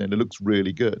slow motion, and it looks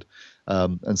really good.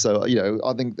 And so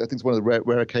I think it's one of the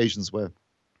rare occasions where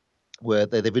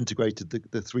they've integrated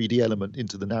the 3D element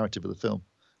into the narrative of the film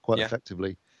quite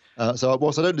effectively. So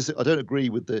whilst I don't agree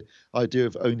with the idea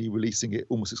of only releasing it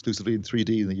almost exclusively in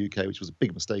 3D in the UK, which was a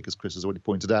big mistake, as Chris has already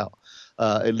pointed out,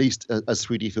 at least as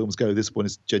 3D films go, this one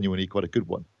is genuinely quite a good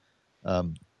one,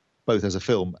 both as a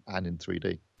film and in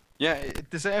 3D. Yeah, it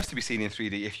deserves to be seen in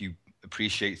 3D if you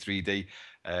appreciate 3D.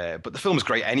 But the film's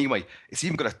great anyway. It's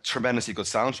even got a tremendously good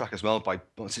soundtrack as well by,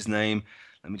 what's his name?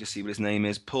 Let me just see what his name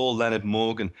is. Paul Leonard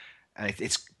Morgan. And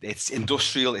it's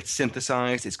industrial, it's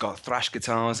synthesized, it's got thrash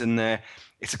guitars in there.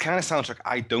 It's a kind of soundtrack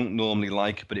I don't normally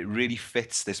like, but it really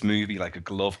fits this movie like a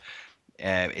glove.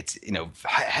 It's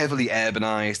heavily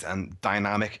urbanized and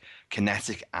dynamic,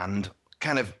 kinetic, and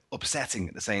kind of upsetting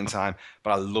at the same time.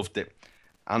 But I loved it.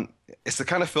 And it's the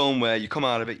kind of film where you come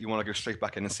out of it, you want to go straight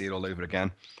back in and see it all over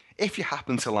again. If you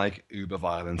happen to like uber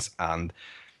violence and,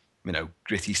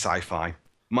 gritty sci-fi,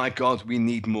 My God, we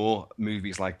need more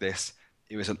movies like this.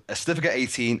 It was a certificate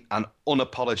 18, and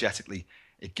unapologetically,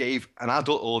 it gave an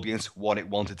adult audience what it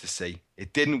wanted to see.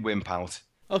 It didn't wimp out.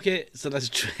 Okay, so that's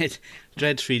Dredd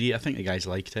 3D. I think the guys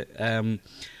liked it.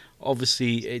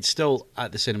 Obviously, it's still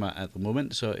at the cinema at the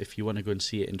moment, so if you want to go and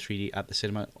see it in 3D at the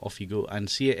cinema, off you go and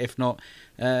see it. If not,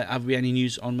 have we any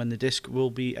news on when the disc will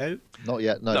be out? Not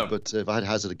yet, no. But if I had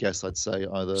hazard a guess, I'd say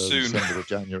either soon. December or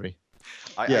January.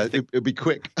 I think it'll be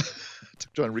quick to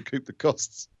try and recoup the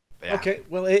costs. Yeah. Okay,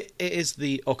 well, it is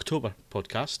the October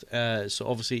podcast, so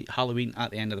obviously Halloween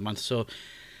at the end of the month. So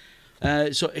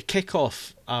to kick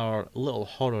off our little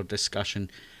horror discussion,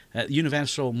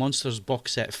 Universal Monsters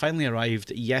box set finally arrived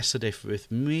yesterday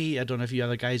with me. I don't know if you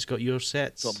other guys got your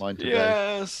sets. Got mine today.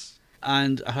 Yes.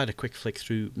 And I had a quick flick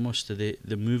through most of the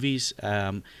movies.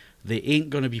 They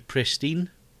ain't going to be pristine,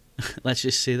 let's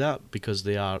just say that, because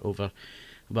they are over...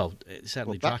 Well,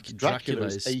 certainly Dracula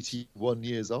is 81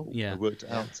 years old. Yeah. I worked it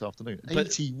out this afternoon. But-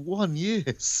 81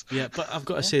 years. Yeah, but I've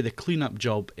got to say the clean-up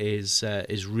job is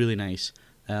really nice.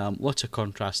 Lots of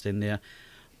contrast in there.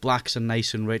 Blacks are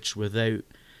nice and rich without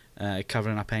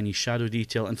covering up any shadow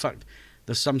detail. In fact,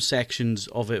 there's some sections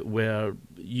of it where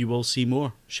you will see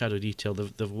more shadow detail.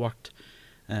 They've worked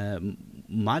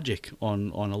magic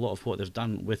on a lot of what they've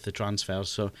done with the transfers.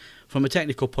 So from a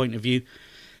technical point of view,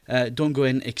 don't go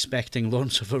in expecting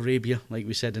Lawrence of Arabia, like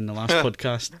we said in the last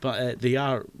podcast, but they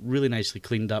are really nicely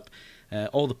cleaned up.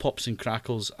 All the pops and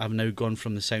crackles have now gone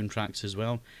from the soundtracks as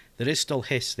well. There is still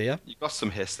hiss there. You got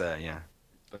some hiss there, yeah.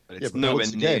 But it's But nowhere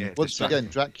near. once again,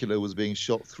 Dracula was being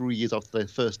shot 3 years after their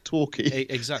first talkie.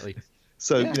 Exactly.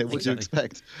 So, Yeah, what do you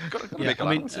expect? Gotta Yeah, make I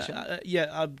mean, allowances,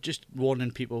 I'm just warning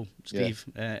people, Steve,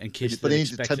 in case But they're they need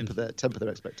to expecting... temper their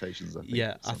expectations, I think.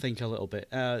 Yeah, I think a little bit.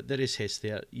 There is hiss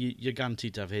there. You're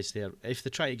guaranteed to have hiss there. If they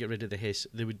try to get rid of the hiss,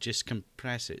 they would just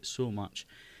compress it so much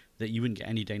that you wouldn't get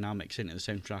any dynamics into the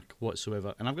soundtrack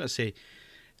whatsoever. And I've got to say,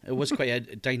 it was quite a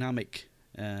dynamic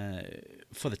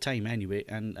for the time anyway,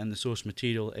 and the source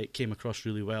material, it came across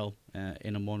really well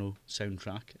in a mono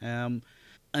soundtrack.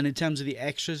 And in terms of the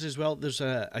extras as well, there's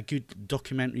a good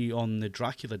documentary on the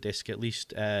Dracula disc. At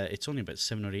least it's only about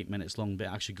 7 or 8 minutes long, but it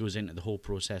actually goes into the whole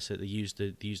process that they used.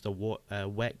 They used a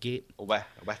wet gate, A wet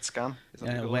scan? Is that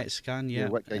what you call wet it? scan, yeah,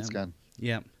 wet gate scan.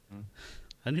 yeah.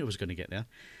 I knew I was going to get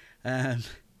there,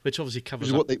 which obviously covers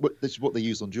This is what they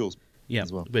use on Jaws. yeah,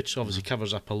 as well. which obviously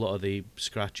covers up a lot of the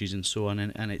scratches and so on,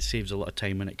 and it saves a lot of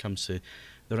time when it comes to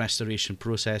the restoration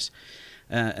process.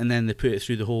 And then they put it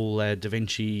through the whole Da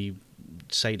Vinci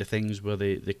side of things where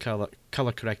they color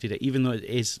corrected it, even though it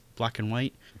is black and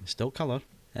white, it's still color.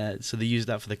 So they used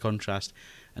that for the contrast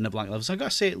and the black levels. I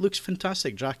gotta say, it looks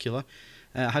fantastic, Dracula.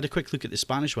 I had a quick look at the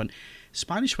Spanish one.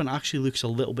 Spanish one actually looks a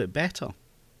little bit better.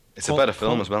 It's a better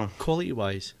film as well. Quality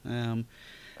wise.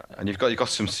 And you've got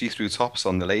some see-through tops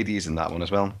on the ladies in that one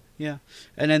as well. Yeah,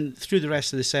 and then through the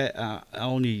rest of the set, I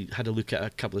only had a look at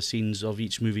a couple of scenes of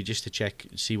each movie just to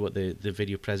see what the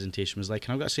video presentation was like.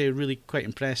 And I've got to say, really quite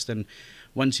impressed. And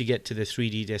once you get to the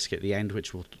 3D disc at the end,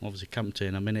 which we'll obviously come to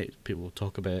in a minute, people will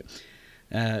talk about it.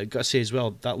 I've got to say as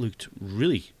well, that looked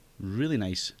really, really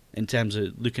nice in terms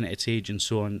of looking at its age and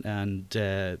so on,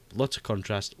 and lots of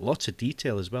contrast, lots of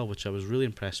detail as well, which I was really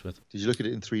impressed with. Did you look at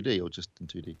it in 3D or just in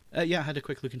 2D? Yeah, I had a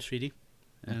quick look in 3D.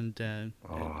 And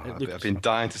I've been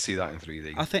dying to see that in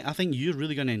 3D. I think you're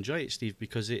really going to enjoy it, Steve,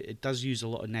 because it does use a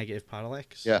lot of negative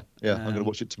parallax. Yeah. I'm going to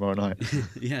watch it tomorrow night.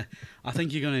 Yeah, I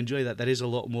think you're going to enjoy that. There is a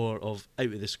lot more of out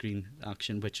of the screen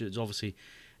action, which is obviously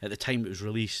at the time it was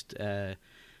released.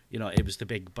 It was the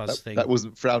big buzz thing. That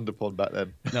wasn't frowned upon back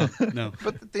then. No.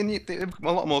 But they were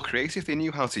a lot more creative. They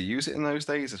knew how to use it in those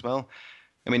days as well.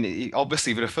 I mean,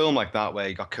 obviously, with a film like that where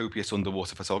you got copious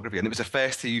underwater photography, and it was the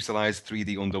first to utilize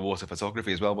 3D underwater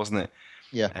photography as well, wasn't it?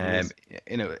 Yeah.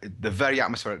 The very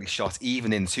atmospherically shot,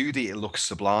 even in 2D, it looks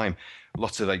sublime.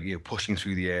 Lots of pushing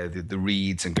through the air, the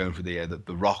reeds and going through the air,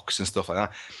 the rocks and stuff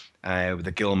like that. With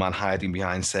the gill man hiding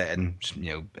behind certain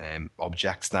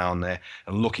objects down there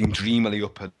and looking dreamily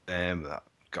up at.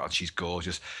 God, she's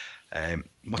gorgeous.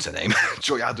 What's her name?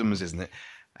 Joy Adams, isn't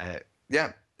it?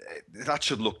 That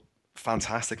should look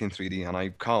fantastic in 3D, and I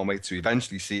can't wait to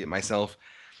eventually see it myself,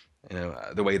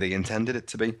 the way they intended it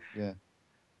to be. Yeah,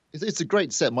 it's a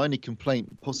great set. My only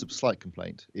slight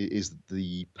complaint, is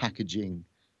the packaging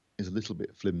is a little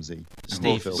bit flimsy.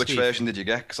 Steve, Which version did you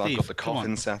get? Because I've got the come on.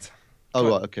 coffin set. Oh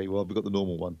right, okay. Well, we've got the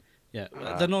normal one. Yeah,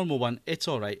 the normal one, it's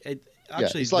all right.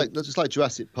 Actually, it's like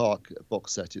Jurassic Park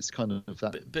box set. It's kind of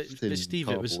that. But thin Steve,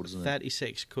 it was cardboard, isn't it?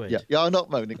 36 quid. Yeah. I'm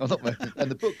not moaning. And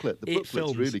the booklet's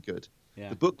films. really good. Yeah.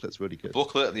 The booklet's really good.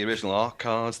 Booklet, the original art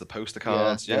cards, the poster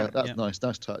cards. Yeah. That's nice.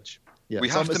 Nice touch. Yeah, we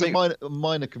have to it's make a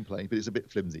minor complaint, but it's a bit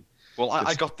flimsy. Well,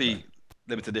 I got the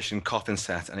limited edition coffin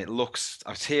set, and it looks.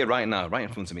 It's here right now, right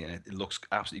in front of me, and it looks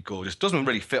absolutely gorgeous. Doesn't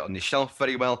really fit on the shelf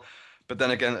very well, but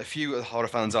then again, a few horror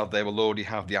fans out there will already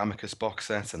have the Amicus box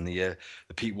set and the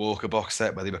Pete Walker box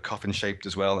set, where they were coffin shaped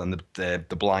as well, and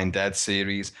the Blind Dead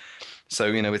series. So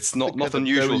it's not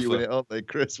unusual you in it, aren't they,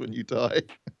 Chris? When you die,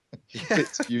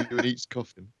 fits you in each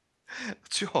coffin.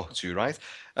 Too right.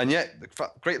 And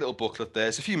great little booklet there.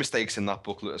 There's a few mistakes in that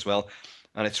booklet as well.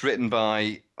 And it's written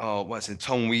by,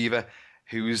 Tom Weaver,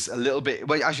 who's a little bit,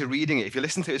 well, as you're reading it, if you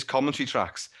listen to his commentary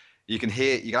tracks, you can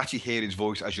actually hear his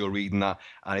voice as you're reading that.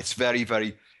 And it's very,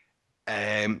 very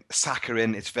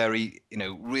saccharine. It's very,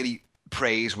 really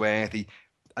praiseworthy.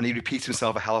 And he repeats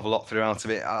himself a hell of a lot throughout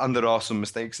of it. And there are some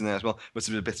mistakes in there as well, which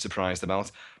I'm a bit surprised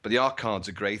about. But the art cards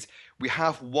are great. We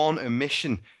have one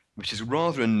omission, which is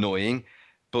rather annoying.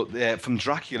 But from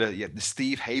Dracula, the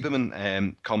Steve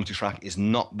Haberman commentary track is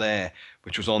not there,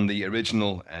 which was on the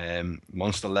original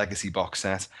Monster Legacy box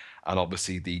set, and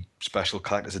obviously the special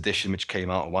collector's edition, which came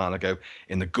out a while ago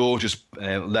in the gorgeous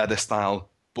leather-style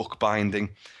book binding.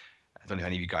 I don't know if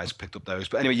any of you guys picked up those,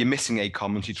 but anyway, you're missing a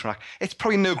commentary track. It's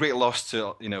probably no great loss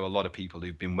to a lot of people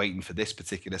who've been waiting for this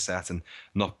particular set and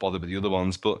not bothered with the other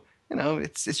ones. But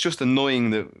it's just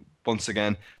annoying that once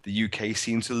again the UK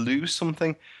seems to lose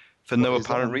something for no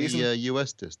apparent reason. The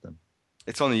US disc then?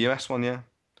 It's on the US one, yeah.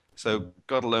 So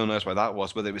God alone knows why that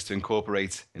was. Whether it was to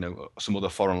incorporate, some other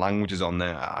foreign languages on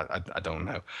there, I don't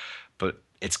know. But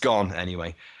it's gone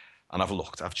anyway. And I've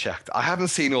looked, I've checked. I haven't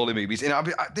seen all the movies.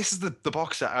 This is the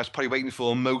box set I was probably waiting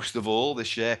for most of all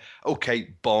this year.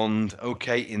 Okay, Bond.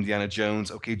 Okay, Indiana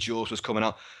Jones. Okay, Jaws was coming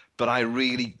out. But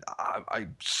I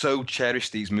so cherish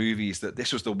these movies that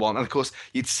this was the one. And of course,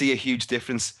 you'd see a huge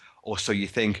difference, or so you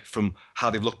think, from how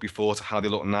they've looked before to how they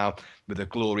look now, with a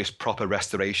glorious proper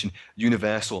restoration.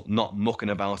 Universal not mucking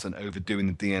about and overdoing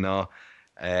the DNR.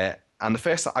 And the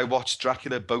first time I watched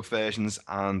Dracula, both versions,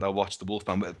 and I watched The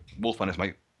Wolfman. Wolfman is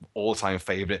my all-time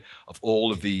favourite of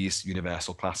all of these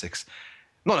Universal classics.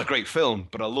 Not a great film,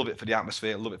 but I love it for the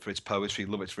atmosphere, I love it for its poetry,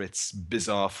 love it for its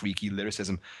bizarre, freaky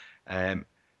lyricism.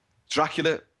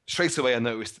 Dracula, straight away I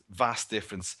noticed vast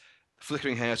difference. The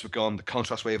flickering hairs were gone, the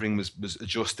contrast wavering was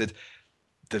adjusted.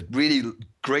 The really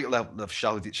great level of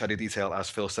shadow detail, as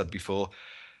Phil said before.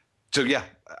 So yeah,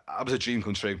 that was a dream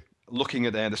come true. Looking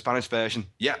at the Spanish version,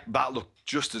 that looked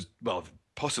just as, well,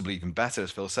 possibly even better, as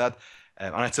Phil said.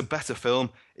 And it's a better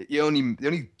film. The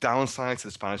only downside to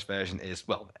the Spanish version is,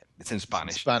 well, it's in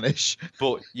Spanish.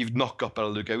 But you've not got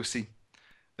Bela Lugosi.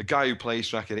 The guy who plays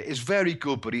Dracula is very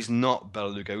good, but he's not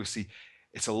Bela Lugosi.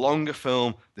 It's a longer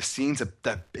film. The scenes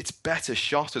it's better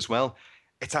shot as well.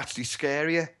 It's actually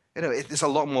scarier. There's a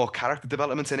lot more character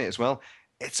development in it as well.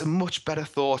 It's a much better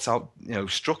thought out,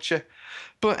 structure.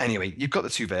 But anyway, you've got the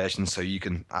two versions, so you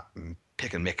can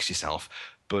pick and mix yourself.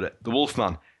 But The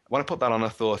Wolfman, when I put that on, I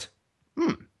thought,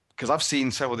 because I've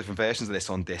seen several different versions of this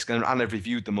on disc, and I've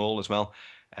reviewed them all as well,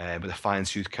 with a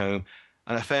fine-tooth comb.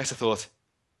 And at first I thought, is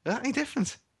that any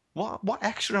different? What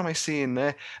extra am I seeing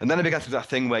there? And then I began to do that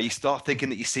thing where you start thinking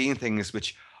that you're seeing things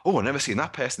which, I've never seen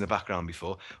that person in the background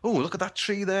before. Look at that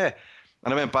tree there.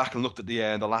 And I went back and looked at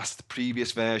the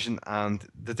previous version, and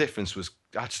the difference was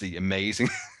actually amazing.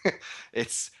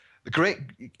 It's the great.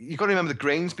 You've got to remember the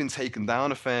grain's been taken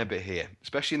down a fair bit here,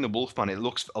 especially in the Wolfman. It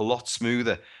looks a lot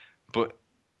smoother. But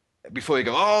before you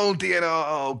go, oh dear,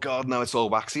 oh God, no, it's all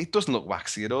waxy. It doesn't look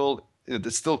waxy at all.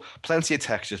 There's still plenty of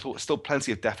texture, still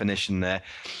plenty of definition there.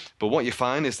 But what you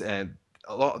find is a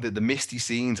lot of the misty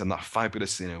scenes and that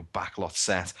fabulous, backlot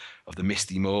set of the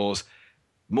misty moors.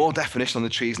 More definition on the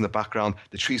trees in the background.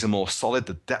 The trees are more solid.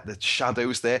 The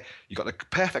shadows there. You've got the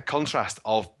perfect contrast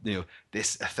of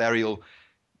this ethereal,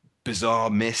 bizarre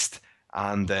mist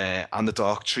and the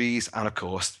dark trees, and of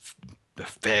course the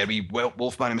fairy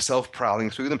Wolfman himself prowling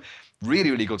through them.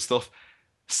 Really, really good stuff.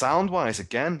 Sound-wise,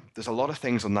 again, there's a lot of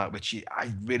things on that which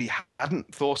I really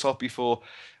hadn't thought of before.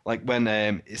 Like when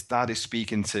his dad is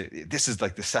speaking to. This is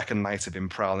like the second night of him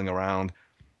prowling around.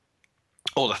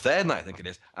 Or the third night, I think it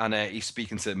is. And he's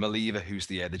speaking to Maliva, who's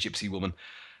the gypsy woman.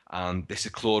 And this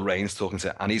is Claude Rains talking to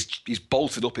her. And he's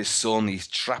bolted up his son. He's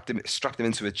strapped him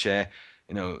into a chair.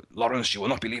 Lawrence, you will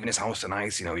not be leaving this house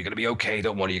tonight. You're going to be okay.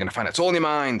 Don't worry. You're going to find it. It's all in your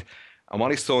mind. And while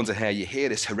he's talking to her, you hear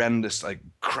this horrendous,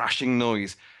 crashing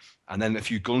noise. And then a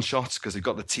few gunshots, because they've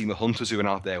got the team of hunters who are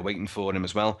out there waiting for him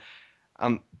as well.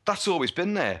 And that's always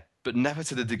been there, but never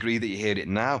to the degree that you hear it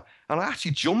now. And I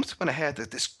actually jumped when I heard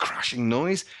this crashing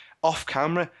noise off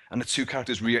camera, and the two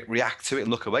characters react to it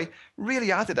and look away.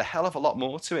 Really added a hell of a lot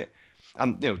more to it.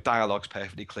 and dialogue's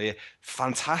perfectly clear.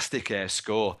 Fantastic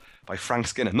score by Frank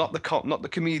Skinner, not the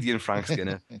comedian Frank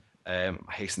Skinner. I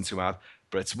hasten to add,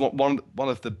 but it's one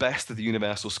of the best of the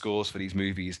Universal scores for these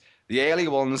movies. The early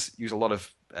ones use a lot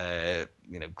of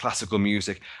classical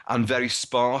music and very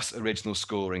sparse original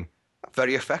scoring,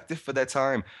 very effective for their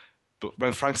time. But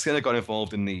when Frank Skinner got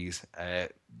involved in these,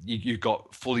 you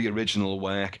got fully original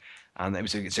work, and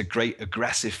it's a great,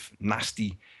 aggressive,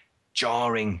 nasty,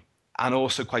 jarring, and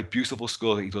also quite beautiful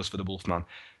score that he does for the Wolfman.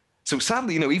 So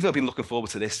sadly, even though I've been looking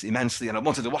forward to this immensely, and I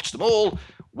wanted to watch them all,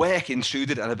 work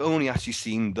intruded, and I've only actually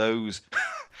seen those.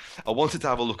 I wanted to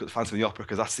have a look at the Phantom of the Opera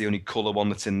because that's the only colour one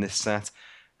that's in this set.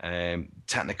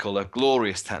 Technicolor,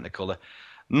 glorious Technicolor.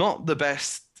 Not the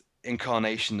best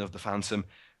incarnation of the Phantom.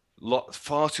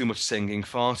 Far too much singing,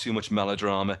 far too much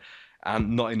melodrama,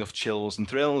 and not enough chills and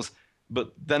thrills.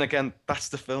 But then again, that's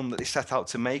the film that they set out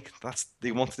to make.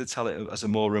 They wanted to tell it as a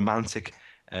more romantic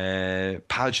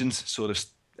pageant sort of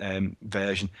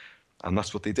version, and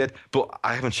that's what they did. But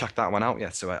I haven't checked that one out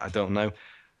yet, so I don't know.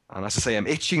 And as I say, I'm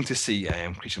itching to see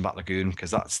Creature from Black Lagoon because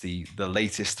that's the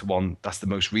latest one. That's the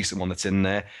most recent one that's in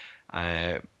there.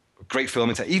 Great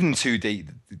filming technique. Even 2D,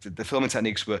 the filming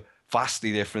techniques were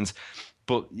vastly different.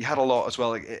 But you had a lot as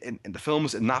well. In the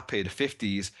films in that period, the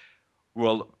 50s,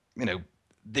 well,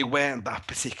 they weren't that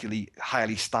particularly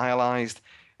highly stylized,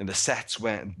 and the sets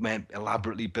weren't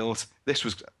elaborately built. This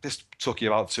took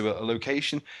you out to a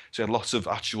location, so you had lots of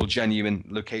actual genuine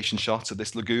location shots of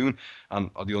this lagoon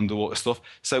and of the underwater stuff.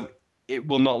 So it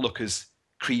will not look as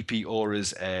creepy or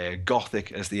as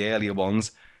gothic as the earlier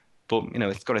ones, but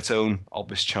it's got its own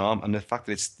obvious charm. And the fact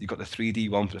that you've got the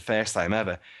 3D one for the first time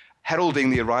ever, heralding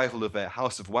the arrival of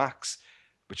House of Wax,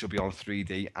 which will be on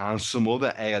 3D, and some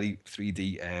other early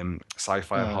 3D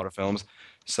sci-fi and horror films.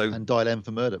 And Dial M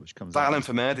for Murder, which comes out. Dial M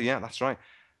for Murder, yeah, that's right.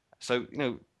 So,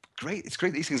 great. It's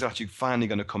great these things are actually finally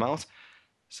going to come out.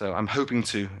 So I'm hoping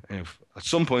to, at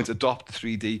some point, adopt the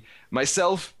 3D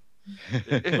myself,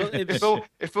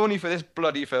 if only for this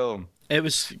bloody film. It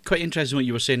was quite interesting what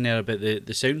you were saying there about the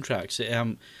soundtracks.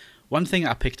 One thing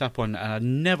I picked up on, and I'd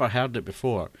never heard it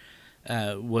before,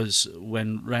 was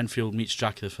when Renfield meets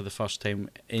Dracula for the first time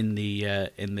in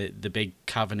the big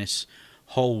cavernous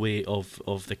hallway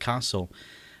of the castle,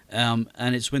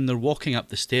 and it's when they're walking up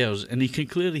the stairs, and you can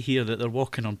clearly hear that they're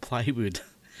walking on plywood,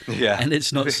 and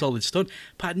it's not solid stone.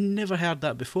 But I'd never heard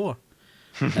that before,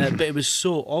 but it was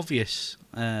so obvious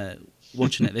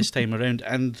watching it this time around.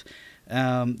 And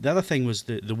the other thing was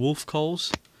the wolf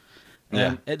calls.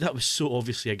 That was so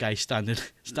obviously a guy standing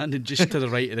just to the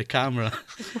right of the camera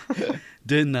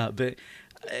doing that, but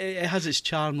it has its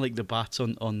charm, like the bat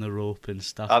on the rope and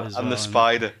stuff, and the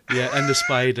spider. And the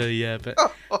spider,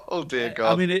 but oh dear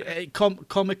God. I mean, it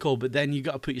comical, but then you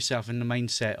got to put yourself in the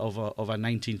mindset of a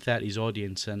 1930s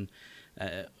audience and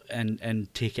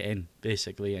take it in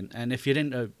basically. And if you're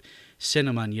into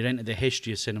cinema and you're into the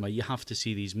history of cinema, you have to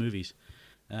see these movies.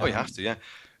 You have to, yeah.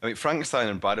 I mean, Frankenstein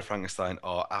and Bride of Frankenstein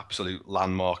are absolute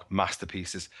landmark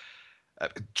masterpieces.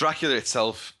 Dracula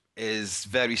itself is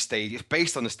very stage. It's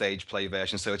based on the stage play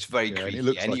version, so it's very creepy it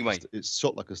looks anyway. It's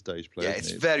shot like a stage play. Yeah,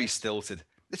 it's very stilted.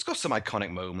 It's got some iconic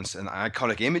moments and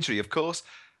iconic imagery, of course,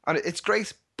 and it's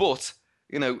great. But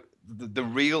the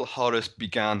real horror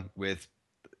began with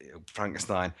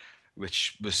Frankenstein,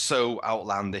 which was so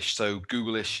outlandish, so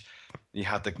ghoulish. You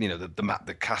had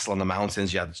the castle on the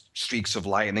mountains. You had streaks of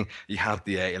lightning. You had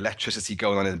the electricity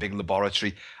going on in the big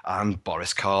laboratory. And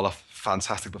Boris Karloff,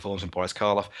 fantastic performance from Boris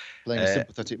Karloff, playing a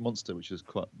sympathetic monster, which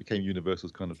became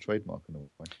Universal's kind of trademark in a way.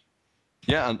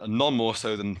 Yeah, and none more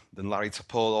so than Larry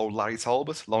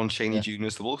Talbot, Lon Chaney Jr.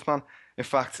 as the Wolfman. In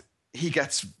fact,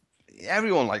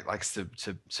 everyone likes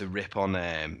to rip on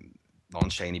Lon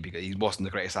Chaney because he wasn't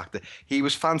the greatest actor. He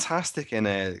was fantastic in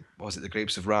The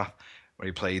Grapes of Wrath, where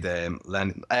he played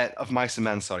Lenny, of Mice and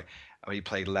Men, sorry, where he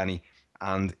played Lenny,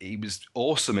 and he was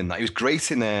awesome in that. He was great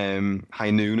in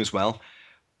High Noon as well.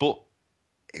 But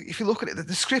if you look at it,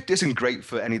 the script isn't great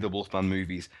for any of the Wolfman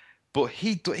movies, but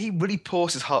he really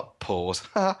pours his heart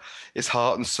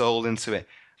and soul into it.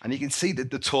 And you can see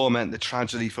the torment, the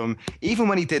tragedy from, even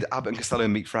when he did Abbott and Costello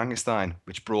Meet Frankenstein,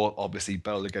 which brought, obviously,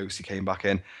 Bela Lugosi came back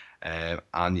in. But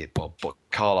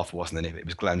Karloff wasn't in it. It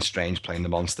was Glenn Strange playing the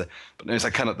monster. But it was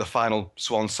like kind of the final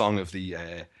swan song of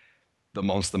the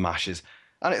Monster Mashers.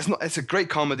 And it's a great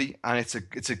comedy, and it's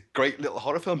a great little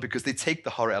horror film because they take the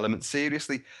horror element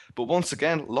seriously. But once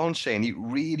again, Lon Chaney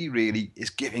really, really is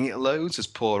giving it loads as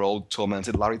poor old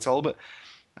tormented Larry Talbot.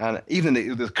 And even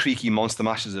the creaky Monster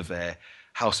Mashers of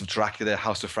House of Dracula,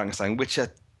 House of Frankenstein, which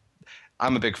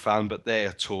I'm a big fan, but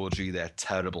they're tawdry, they're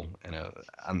terrible,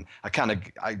 and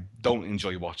I don't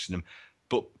enjoy watching them.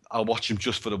 but I'll watch him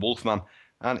just for the Wolfman.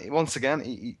 And once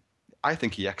again, I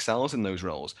think he excels in those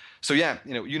roles. So yeah,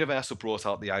 Universal brought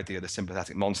out the idea of the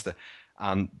sympathetic monster,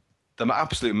 and the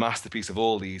absolute masterpiece of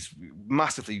all these,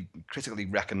 massively critically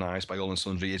recognised by all and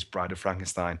sundry, is Bride of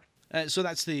Frankenstein. So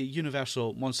that's the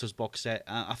Universal Monsters box set.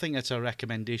 I think that's a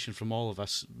recommendation from all of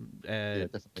us to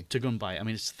go and buy. I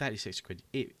mean, it's 36 quid,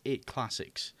 eight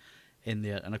classics in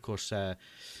there, and of course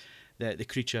the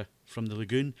creature from the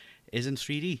lagoon is in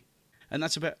 3D. And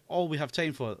that's about all we have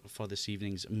time for this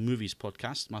evening's movies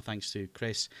podcast. My thanks to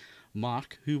Chris,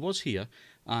 Mark, who was here,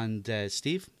 and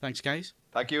Steve. Thanks, guys.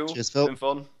 Thank you. Cheers, Phil. It's been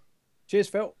fun. Cheers,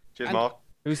 Phil. Cheers, Mark.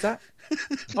 Who's that?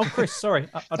 Oh, Chris, sorry.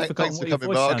 I'd forgotten what your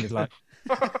voice Mark. sounded like.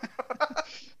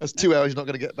 That's 2 hours you're not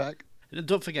going to get back. And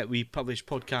don't forget, we publish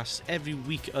podcasts every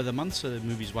week of the month, so the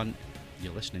movies one,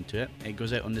 you're listening to it. It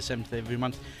goes out on the 7th of every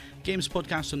month. Games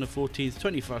podcast on the 14th,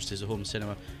 21st is the Home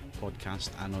Cinema podcast,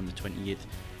 and on the 28th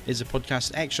is the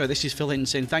podcast extra. This is Phil Hinton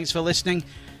saying thanks for listening.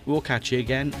 We'll catch you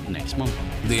again next month.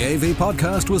 The AV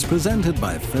Podcast was presented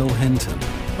by Phil Hinton.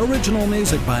 Original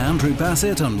music by Andrew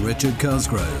Bassett and Richard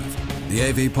Cosgrove. The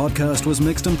AV Podcast was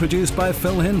mixed and produced by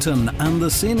Phil Hinton, and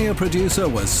the senior producer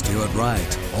was Stuart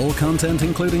Wright. All content,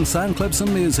 including sound clips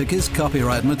and music, is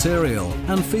copyright material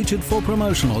and featured for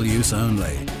promotional use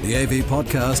only. The AV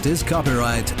Podcast is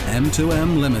copyright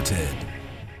M2M Limited.